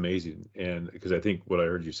 that's amazing. And because I think what I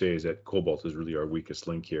heard you say is that cobalt is really our weakest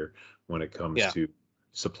link here when it comes to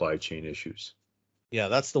supply chain issues. Yeah,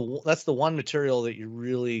 that's the one material that you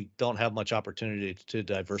really don't have much opportunity to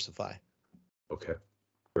diversify. Okay,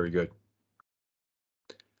 very good.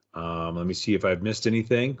 Let me see if I've missed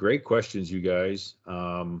anything. Great questions, you guys.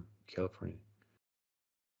 California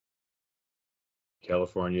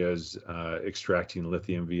is extracting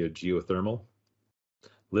lithium via geothermal.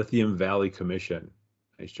 Lithium Valley Commission.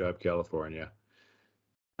 Nice job, California.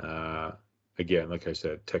 Again, like I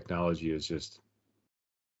said, technology is just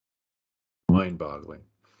mind-boggling.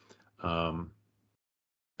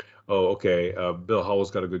 Okay. Bill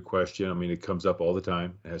Howell's got a good question. I mean, it comes up all the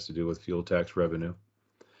time. It has to do with fuel tax revenue.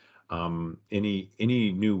 Any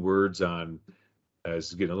new words on,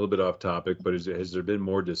 as getting a little bit off topic, but has there been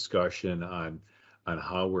more discussion on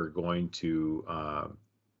how we're going to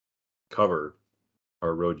cover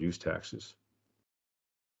our road use taxes?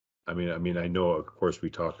 I mean, I know, of course, we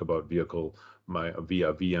talk about via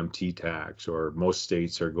VMT tax, or most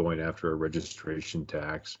states are going after a registration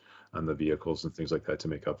tax on the vehicles and things like that to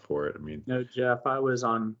make up for it. I mean, no, Jeff, I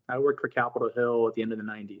worked for Capitol Hill at the end of the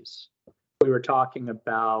 90s. We were talking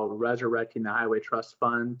about resurrecting the Highway Trust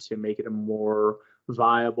Fund to make it a more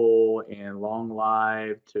viable and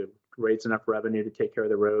long-lived, to raise enough revenue to take care of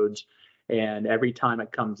the roads. And every time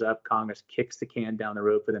it comes up, Congress kicks the can down the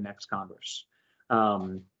road for the next Congress.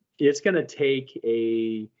 It's going to take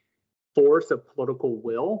a force of political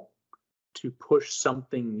will to push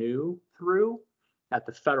something new through at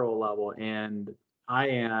the federal level. And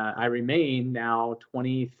I remain now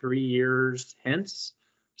 23 years hence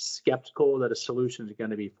skeptical that a solution is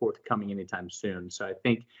going to be forthcoming anytime soon. So I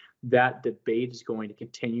think that debate is going to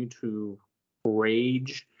continue to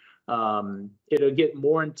rage. It'll get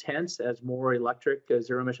more intense as more electric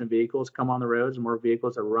zero emission vehicles come on the roads, more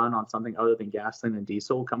vehicles that run on something other than gasoline and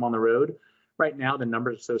diesel come on the road. Right now, the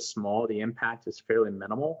numbers are so small, the impact is fairly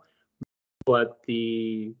minimal. But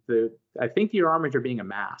I think the armies are being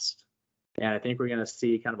amassed. And I think we're going to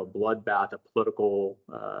see kind of a bloodbath of political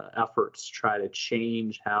efforts to try to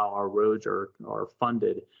change how our roads are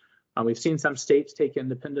funded. We've seen some states take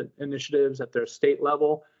independent initiatives at their state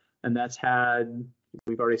level, and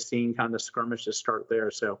we've already seen kind of skirmish to start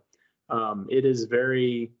there. So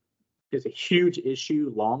it's a huge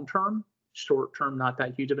issue long term. Short term, not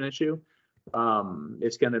that huge of an issue.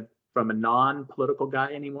 It's going to, from a non-political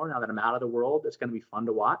guy anymore, now that I'm out of the world, it's going to be fun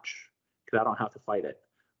to watch because I don't have to fight it.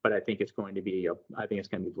 But I think it's going to be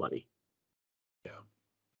bloody.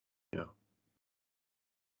 Yeah.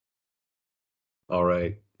 All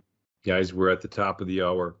right, guys, we're at the top of the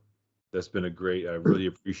hour. That's been I really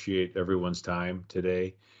appreciate everyone's time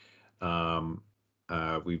today.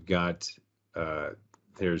 We've got,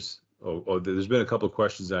 there's been a couple of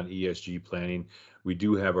questions on ESG planning. We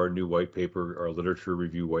do have our new white paper, our literature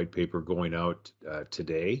review white paper going out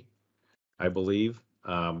today, I believe.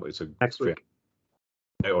 It's next week.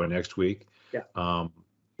 Next week. Yeah.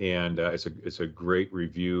 And it's a great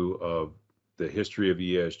review of the history of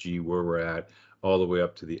ESG, where we're at, all the way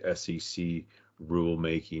up to the SEC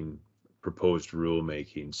proposed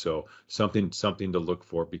rulemaking. So something to look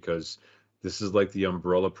for, because this is like the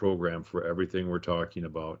umbrella program for everything we're talking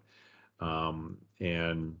about.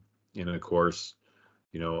 And of course,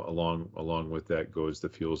 along with that goes the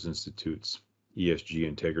Fuels Institute's ESG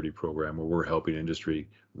integrity program, where we're helping industry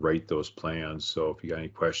write those plans. So if you got any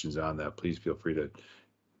questions on that, please feel free to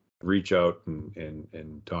reach out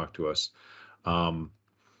and talk to us.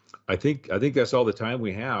 I think that's all the time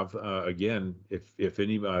we have. Again, if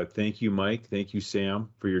any, thank you, Mike. Thank you, Sam,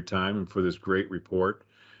 for your time and for this great report.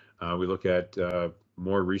 We look at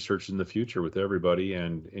more research in the future with everybody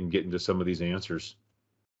and get into some of these answers.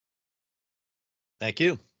 Thank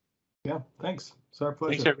you. Yeah, thanks. It's our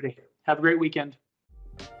pleasure. Thanks, everybody. Have a great weekend.